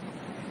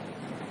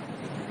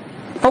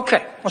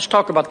 Okay, let's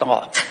talk about the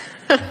law.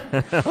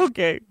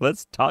 Okay,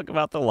 let's talk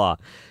about the law.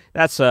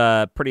 That's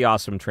a pretty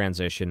awesome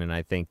transition, and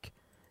I think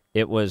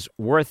it was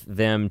worth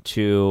them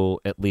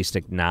to at least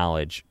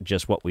acknowledge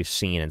just what we've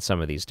seen in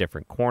some of these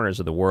different corners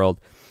of the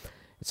world.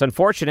 It's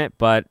unfortunate,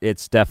 but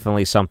it's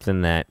definitely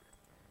something that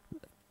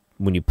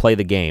when you play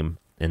the game,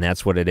 and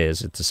that's what it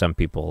is, to some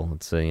people,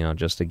 it's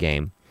just a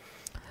game.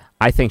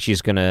 I think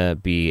she's going to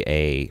be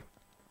a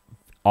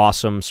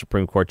awesome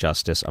Supreme Court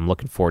justice. I'm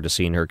looking forward to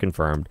seeing her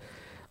confirmed.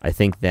 I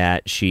think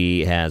that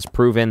she has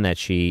proven that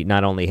she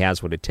not only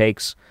has what it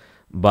takes,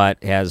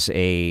 but has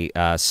a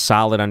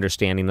solid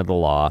understanding of the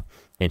law,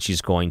 and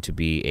she's going to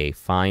be a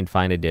fine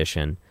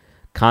addition.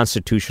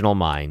 Constitutional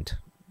mind.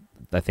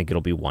 I think it'll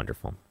be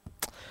wonderful.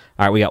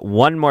 All right, we got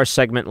one more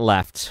segment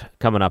left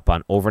coming up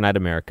on Overnight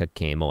America,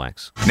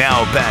 KMOX.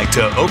 Now back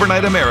to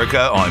Overnight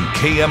America on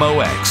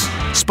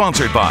KMOX.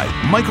 Sponsored by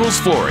Michael's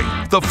Flooring,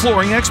 the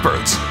flooring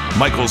experts.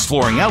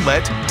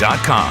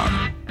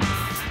 MichaelsFlooringOutlet.com.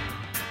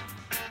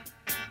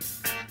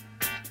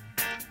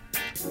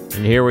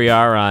 And here we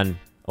are on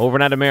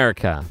Overnight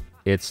America.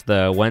 It's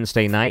the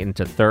Wednesday night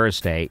into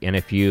Thursday, and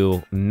if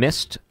you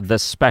missed the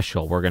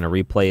special, we're going to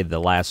replay the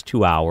last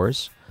 2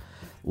 hours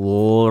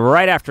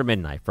right after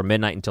midnight, from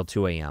midnight until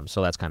 2 a.m.,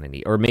 so that's kind of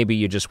neat. Or maybe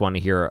you just want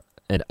to hear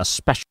a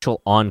special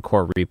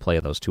encore replay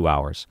of those 2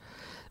 hours.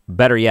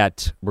 Better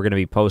yet, we're going to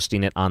be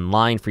posting it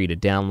online for you to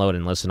download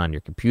and listen on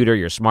your computer,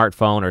 your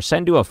smartphone, or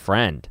send to a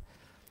friend.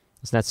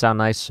 Doesn't that sound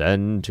nice?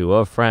 Send to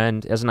a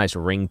friend. It has a nice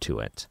ring to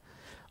it.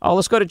 Oh,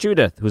 let's go to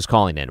Judith, who's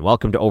calling in.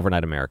 Welcome to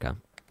Overnight America.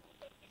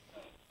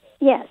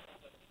 Yes.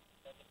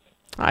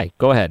 Hi,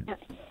 go ahead.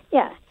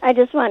 Yeah, I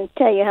just want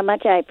to tell you how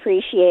much I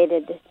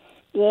appreciated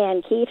the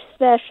Ann Keefe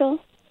special.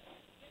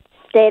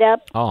 Stayed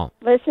up,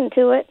 listened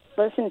to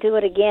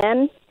it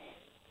again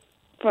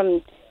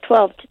from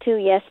 12 to 2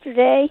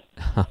 yesterday,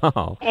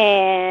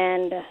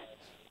 and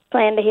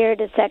plan to hear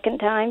it a second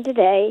time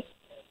today.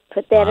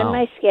 Put that in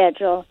my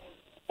schedule.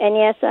 And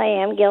yes, I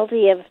am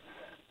guilty of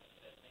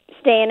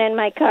staying in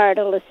my car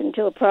to listen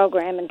to a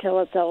program until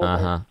it's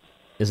over.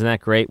 Isn't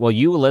that great? Well,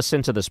 you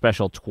listened to the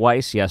special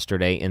twice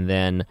yesterday, and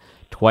then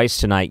twice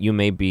tonight. You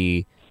may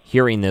be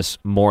hearing this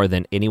more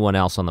than anyone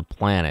else on the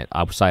planet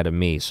outside of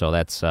me, so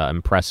that's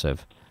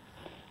impressive.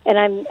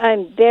 And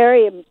I'm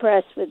very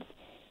impressed with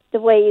the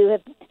way you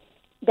have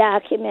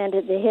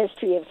documented the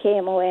history of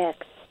KMOX.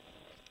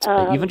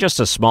 Even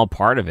just a small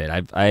part of it.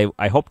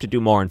 I hope to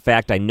do more. In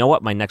fact, I know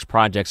what my next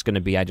project's going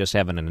to be. I just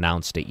haven't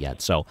announced it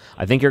yet. So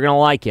I think you're going to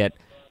like it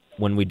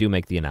when we do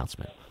make the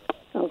announcement.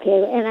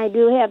 Okay, and I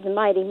do have the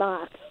Mighty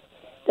Mox,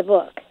 the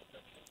book.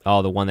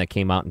 Oh, the one that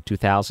came out in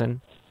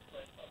 2000?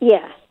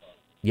 Yeah.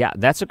 Yeah,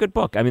 that's a good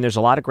book. I mean, there's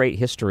a lot of great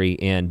history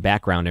and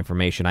background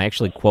information. I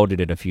actually quoted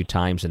it a few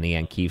times in the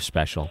Ann Keefe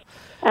special.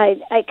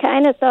 I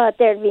kind of thought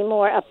there'd be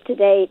more up to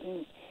date,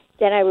 and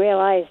then I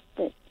realized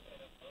that,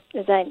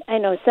 because I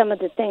know some of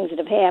the things that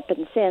have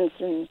happened since,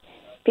 and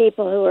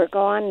people who are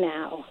gone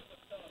now.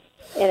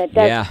 And it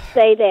doesn't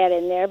say that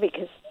in there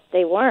because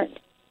they weren't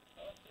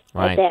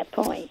at that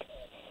point.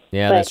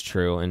 Yeah, that's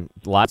true. And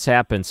lots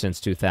happened since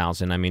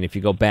 2000. I mean, if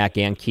you go back,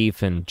 Ann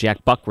Keefe and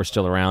Jack Buck were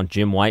still around.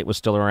 Jim White was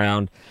still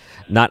around.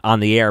 Not on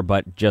the air,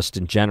 but just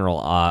in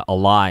general,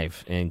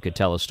 alive and could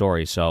tell a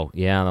story. So,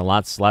 yeah,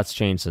 lots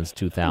changed since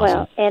 2000.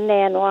 Well, and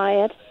Nan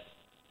Wyatt.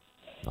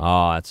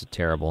 Oh, that's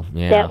terrible.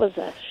 Yeah, that was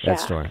a shock. That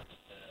story.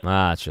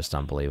 It's just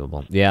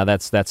unbelievable. Yeah,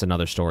 that's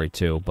another story,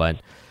 too. But,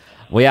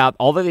 well, yeah,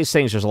 all of these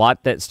things, there's a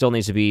lot that still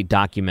needs to be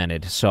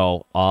documented.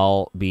 So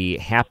I'll be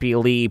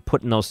happily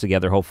putting those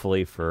together,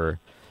 hopefully, for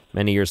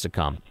many years to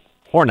come.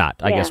 Or not.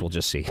 I guess we'll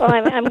just see. Well,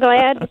 I'm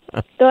glad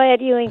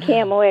you and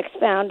KMOX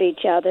found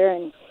each other,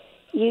 and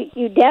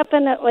you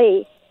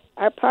definitely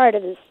are part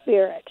of the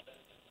spirit.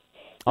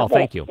 Oh,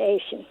 thank you.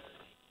 Station.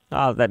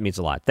 Oh, that means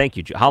a lot. Thank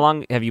you. How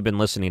long have you been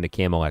listening to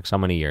KMOX? How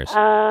many years?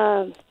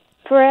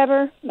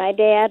 Forever. My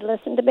dad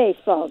listened to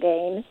baseball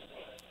games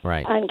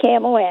on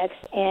KMOX,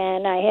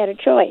 and I had a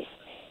choice.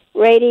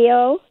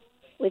 Radio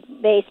with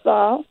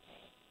baseball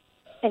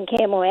and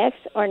KMOX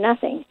or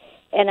nothing.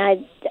 And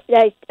I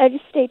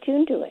just stay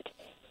tuned to it.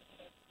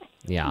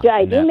 Yeah.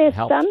 I do miss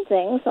some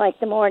things, like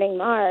the morning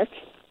march.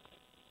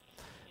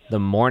 The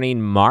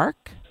morning march?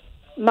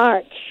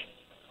 March.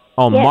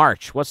 Oh, yes.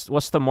 March.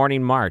 What's the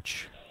morning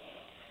march?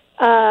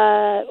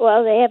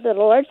 Well, they have the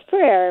Lord's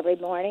Prayer every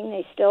morning.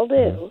 They still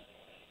do.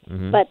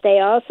 Mm-hmm. But they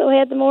also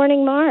had the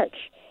morning march.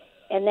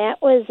 And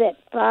that was at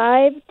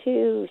 5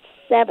 to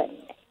 7.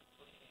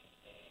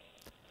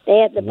 They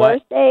had the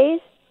birthdays,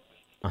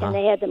 and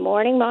they had the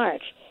morning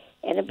march.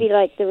 And it'd be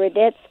like the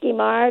Radetzky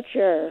March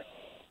or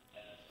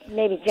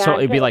maybe John. So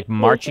it'd be like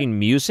marching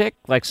music?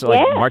 Like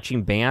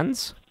marching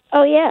bands?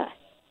 Oh, yeah.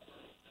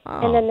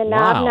 Oh, and then the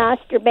Knob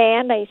Noster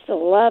Band, I used to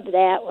love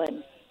that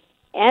one.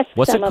 Ask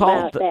What's them it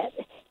called? about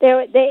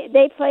that.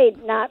 They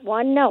played not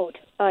one note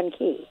on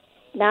key.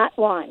 Not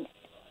one.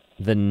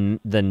 The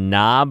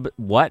Knob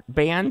what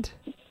band?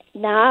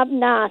 Knob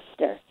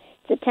Noster.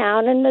 It's a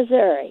town in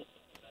Missouri.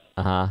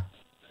 Uh-huh.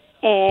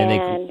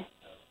 And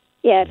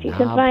yeah, if you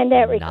can find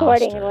that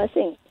recording and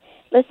listen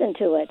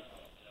to it.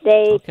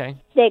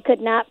 They could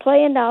not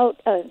play a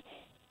note of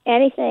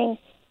anything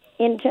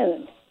in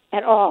tune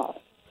at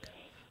all.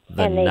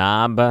 The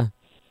Knob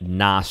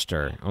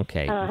Noster.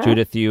 Okay.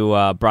 Judith, you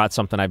brought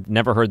something. I've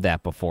never heard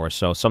that before,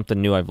 so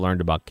something new I've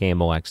learned about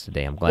KMOX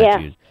today. I'm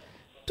glad you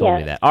told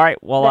me that. All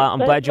right. Well, I'm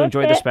glad you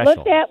enjoyed the special.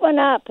 Look that one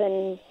up,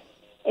 and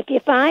if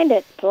you find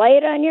it, play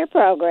it on your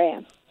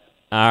program.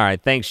 All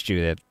right. Thanks,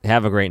 Judith.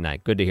 Have a great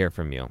night. Good to hear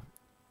from you.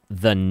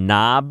 The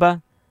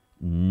Knob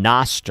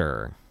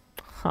Noster.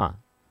 Huh.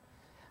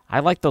 I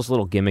like those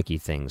little gimmicky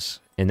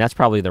things, and that's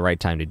probably the right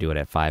time to do it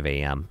at 5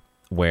 a.m.,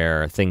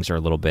 where things are a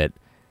little bit...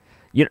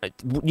 You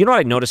know what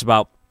I notice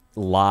about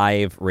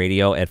live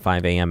radio at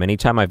 5 a.m.?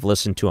 Anytime I've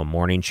listened to a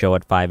morning show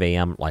at 5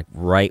 a.m., like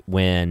right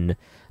when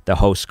the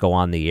hosts go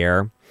on the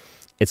air,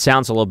 it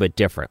sounds a little bit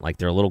different. Like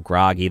they're a little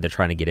groggy. They're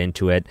trying to get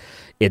into it.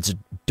 It's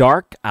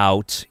dark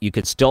out. You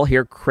can still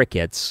hear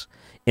crickets,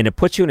 and it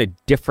puts you in a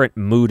different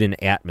mood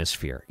and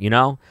atmosphere, you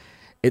know?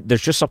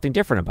 There's just something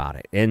different about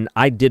it. And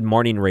I did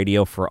morning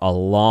radio for a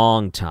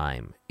long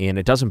time, and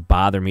it doesn't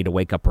bother me to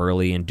wake up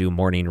early and do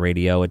morning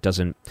radio. It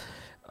doesn't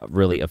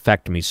really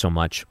affect me so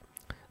much.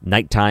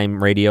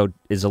 Nighttime radio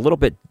is a little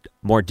bit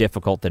more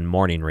difficult than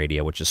morning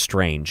radio, which is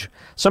strange.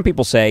 Some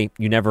people say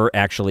you never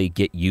actually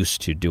get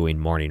used to doing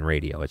morning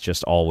radio. It's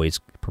just always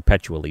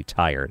perpetually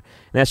tired.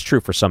 And that's true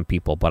for some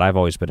people, but I've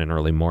always been an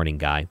early morning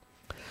guy.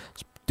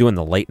 Doing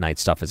the late night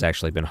stuff has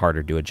actually been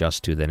harder to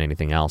adjust to than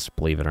anything else,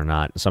 believe it or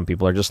not. Some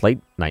people are just late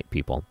night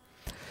people.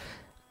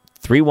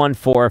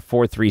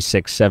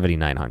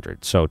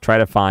 314-436-7900. So try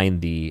to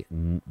find the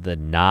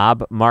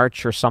Knob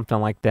March or something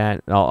like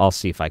that. I'll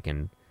see if I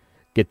can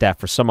get that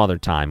for some other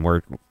time.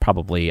 We're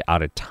probably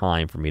out of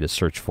time for me to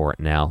search for it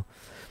now.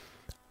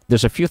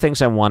 There's a few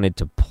things I wanted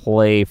to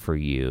play for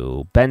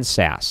you. Ben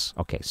Sasse.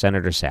 Okay,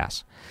 Senator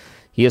Sasse.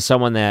 He is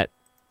someone that,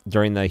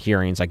 during the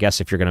hearings, I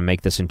guess if you're going to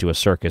make this into a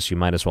circus, you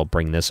might as well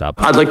bring this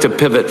up. I'd like to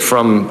pivot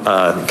from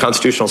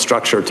constitutional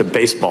structure to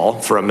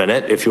baseball for a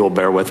minute, if you will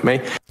bear with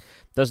me.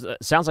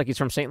 Sounds like he's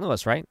from St.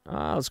 Louis, right?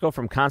 Let's go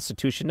from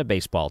Constitution to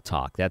baseball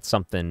talk. That's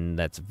something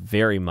that's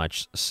very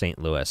much St.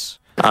 Louis.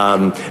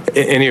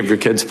 Any of your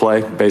kids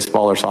play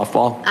baseball or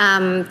softball?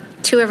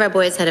 2 of our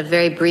boys had a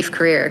very brief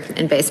career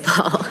in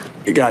baseball.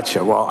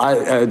 Gotcha. Well,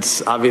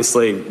 it's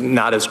obviously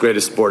not as great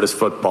a sport as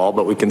football,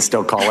 but we can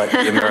still call it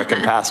the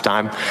American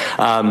pastime.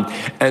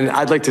 And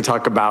I'd like to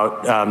talk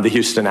about the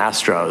Houston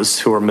Astros,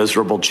 who are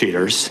miserable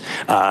cheaters.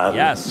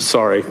 Yes.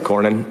 Sorry,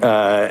 Cornyn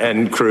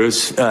and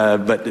Cruz,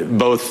 but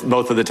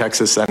both of the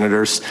Texas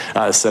senators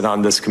sit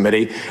on this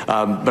committee.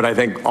 But I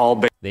think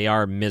they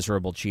are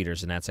miserable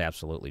cheaters, and that's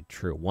absolutely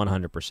true,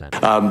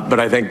 100%. But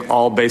I think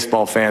all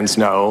baseball fans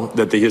know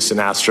that the Houston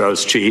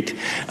Astros cheat.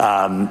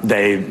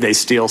 They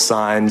steal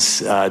signs.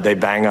 They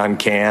bang on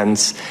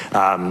cans.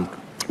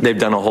 They've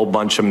done a whole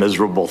bunch of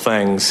miserable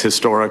things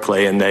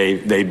historically, and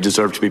they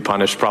deserve to be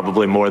punished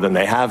probably more than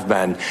they have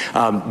been.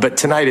 But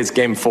tonight is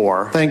Game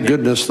 4. Thank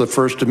goodness the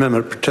First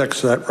Amendment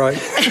protects that right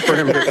for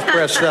him to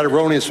express that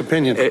erroneous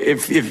opinion.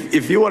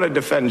 If you want to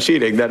defend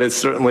cheating, that is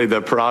certainly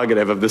the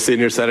prerogative of the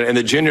senior senator. And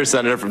the junior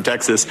senator from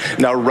Texas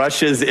now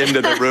rushes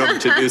into the room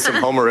to do some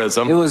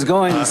homerism. It was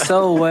going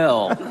so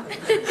well.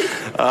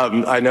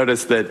 I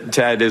noticed that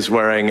Ted is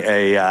wearing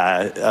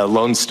a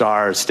Lone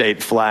Star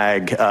State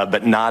flag,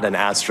 but not an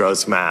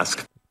Astros mask.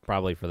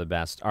 Probably for the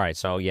best. All right,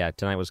 so yeah,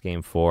 tonight was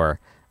Game 4.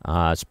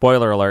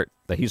 Spoiler alert,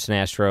 the Houston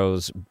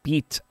Astros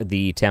beat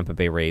the Tampa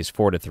Bay Rays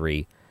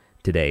 4-3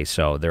 today,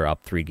 so they're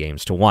up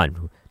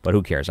 3-1. But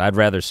who cares? I'd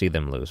rather see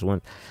them lose.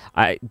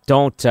 I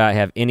don't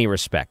have any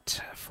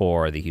respect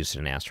for the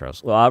Houston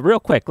Astros. Real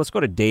quick, let's go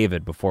to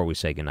David before we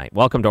say goodnight.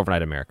 Welcome to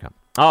Overnight America.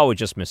 Oh, we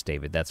just missed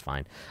David. That's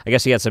fine. I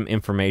guess he had some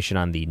information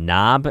on the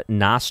Knob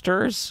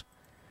Nosters.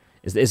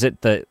 Is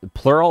it the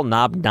plural?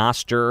 Knob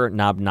Noster,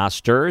 Knob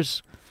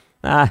Nosters?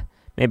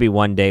 Maybe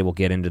one day we'll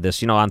get into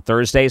this. On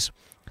Thursdays,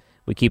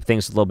 we keep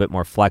things a little bit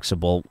more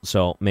flexible,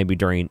 so maybe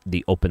during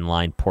the open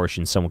line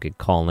portion, someone could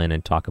call in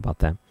and talk about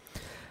that.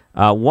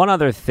 One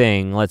other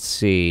thing, let's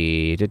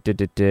see.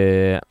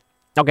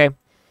 Okay,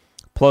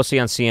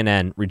 Pelosi on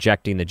CNN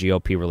rejecting the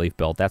GOP relief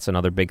bill. That's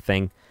another big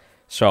thing.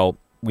 So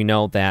we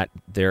know that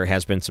there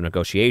has been some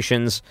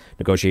negotiations.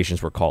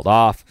 Negotiations were called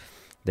off.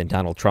 Then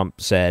Donald Trump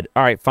said,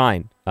 all right,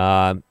 fine,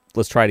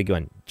 let's try it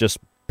again. Just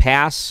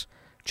pass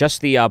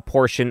just the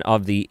portion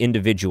of the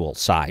individual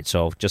side.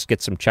 So just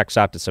get some checks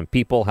out to some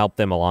people, help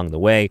them along the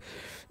way.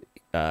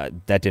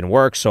 That didn't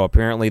work, so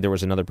apparently there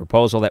was another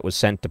proposal that was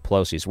sent to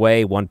Pelosi's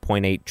way,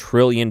 $1.8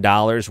 trillion,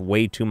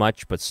 way too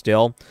much, but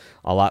still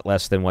a lot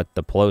less than what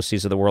the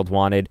Pelosi's of the world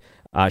wanted.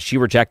 She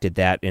rejected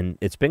that, and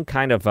it's been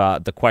kind of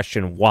the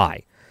question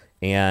why.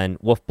 And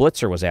Wolf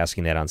Blitzer was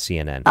asking that on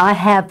CNN. I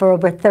have for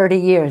over 30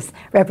 years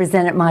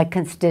represented my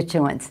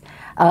constituents.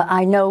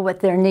 I know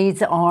what their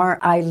needs are.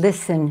 I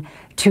listen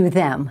to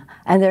them,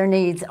 and their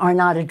needs are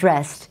not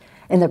addressed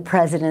in the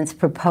president's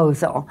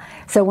proposal.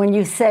 So when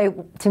you say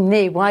to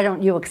me, why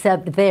don't you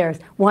accept theirs?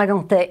 Why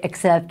don't they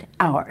accept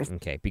ours?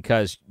 Okay,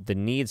 because the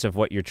needs of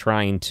what you're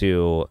trying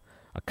to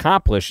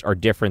accomplish are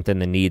different than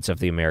the needs of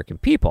the American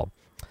people.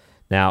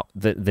 Now,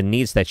 the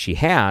needs that she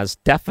has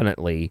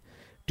definitely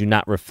do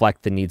not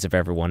reflect the needs of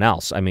everyone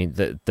else. I mean,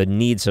 the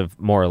needs have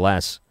more or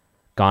less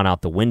gone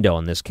out the window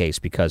in this case,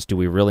 because do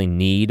we really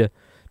need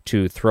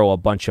to throw a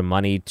bunch of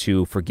money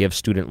to forgive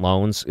student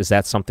loans? Is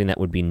that something that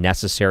would be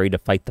necessary to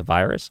fight the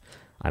virus?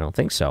 I don't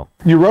think so.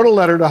 You wrote a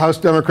letter to House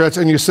Democrats,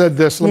 and you said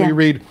this. Let me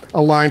read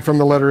a line from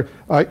the letter.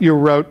 You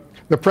wrote,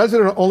 the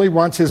president only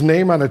wants his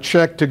name on a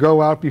check to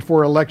go out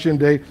before Election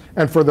Day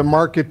and for the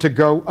market to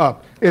go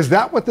up. Is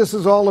that what this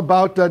is all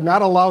about?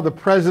 Not allow the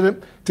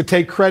president to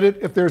take credit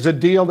if there's a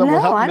deal that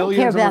will help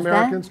millions of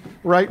Americans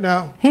right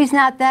now? He's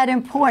not that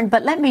important.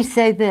 But let me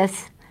say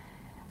this.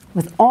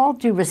 With all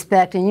due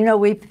respect, and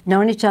we've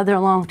known each other a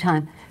long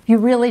time, you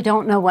really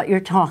don't know what you're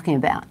talking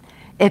about.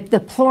 If the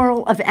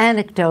plural of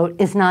anecdote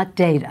is not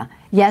data,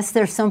 yes,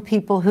 there's some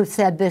people who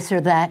said this or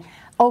that.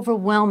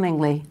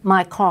 Overwhelmingly,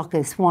 my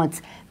caucus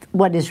wants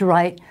what is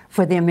right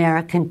for the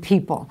American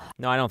people.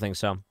 No, I don't think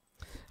so.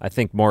 I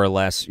think more or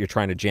less you're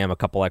trying to jam a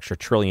couple extra $1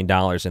 trillion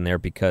in there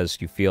because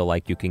you feel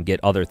like you can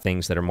get other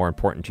things that are more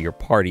important to your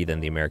party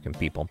than the American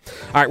people.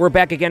 All right, we're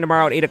back again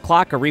tomorrow at 8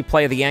 o'clock. A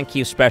replay of the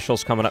Yankee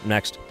specials coming up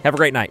next. Have a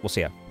great night. We'll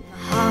see you.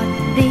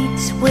 Heart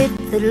beats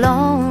with the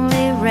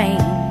lonely rain,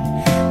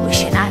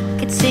 wishing I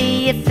could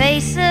see your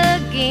face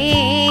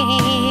again.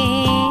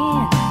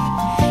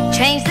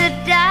 Change the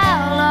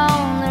dial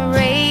on the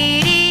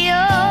radio,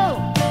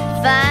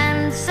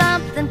 find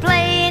something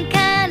playing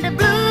kind of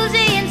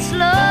bluesy and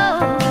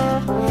slow.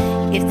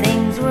 If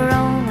things were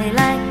only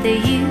like they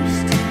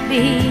used to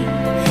be,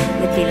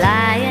 we'd be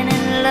lying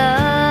in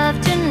love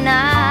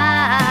tonight.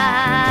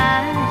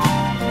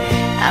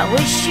 I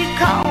wish you'd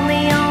call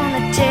me on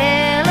the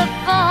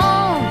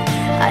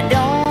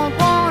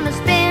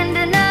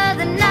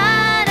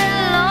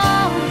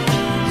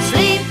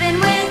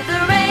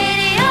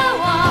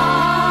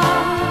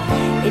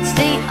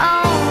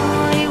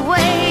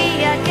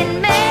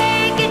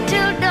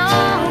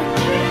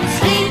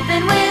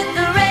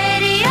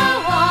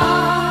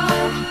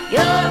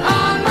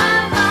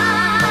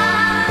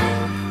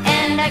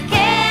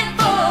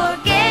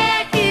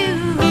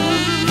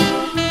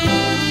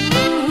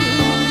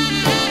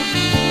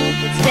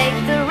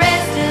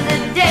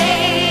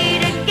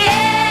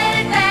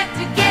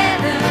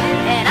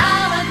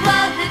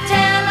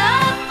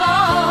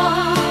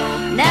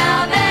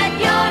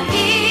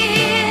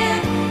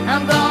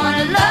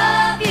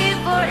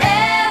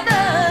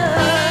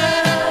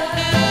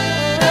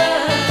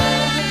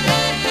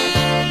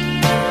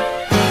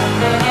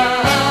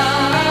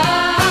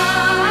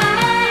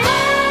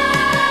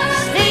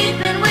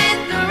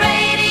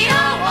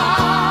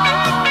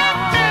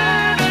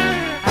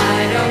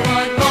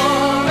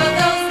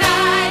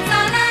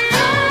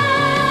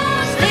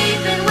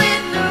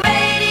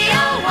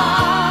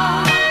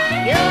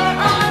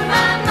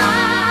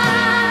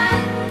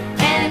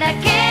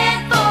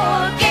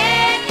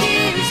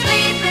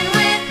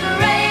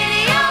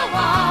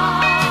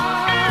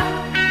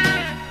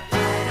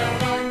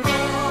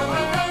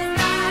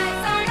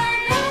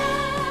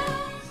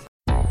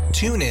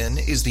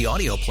the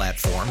audio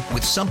platform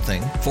with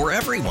something for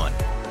everyone.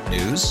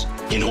 News.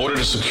 In order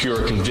to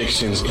secure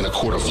convictions in a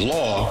court of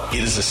law,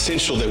 it is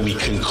essential that we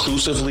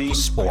conclusively.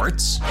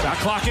 Sports. Shot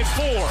clock at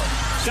 4.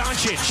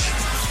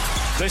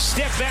 Doncic. The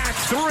step back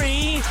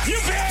 3. You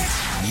bet.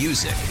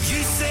 Music.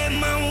 You set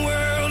my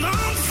world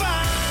on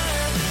fire.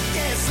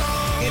 Yes,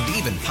 and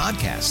even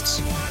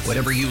podcasts.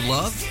 Whatever you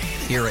love,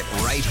 hear it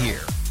right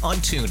here on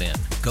TuneIn.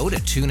 Go to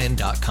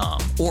TuneIn.com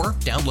or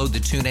download the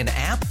TuneIn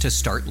app to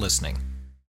start listening.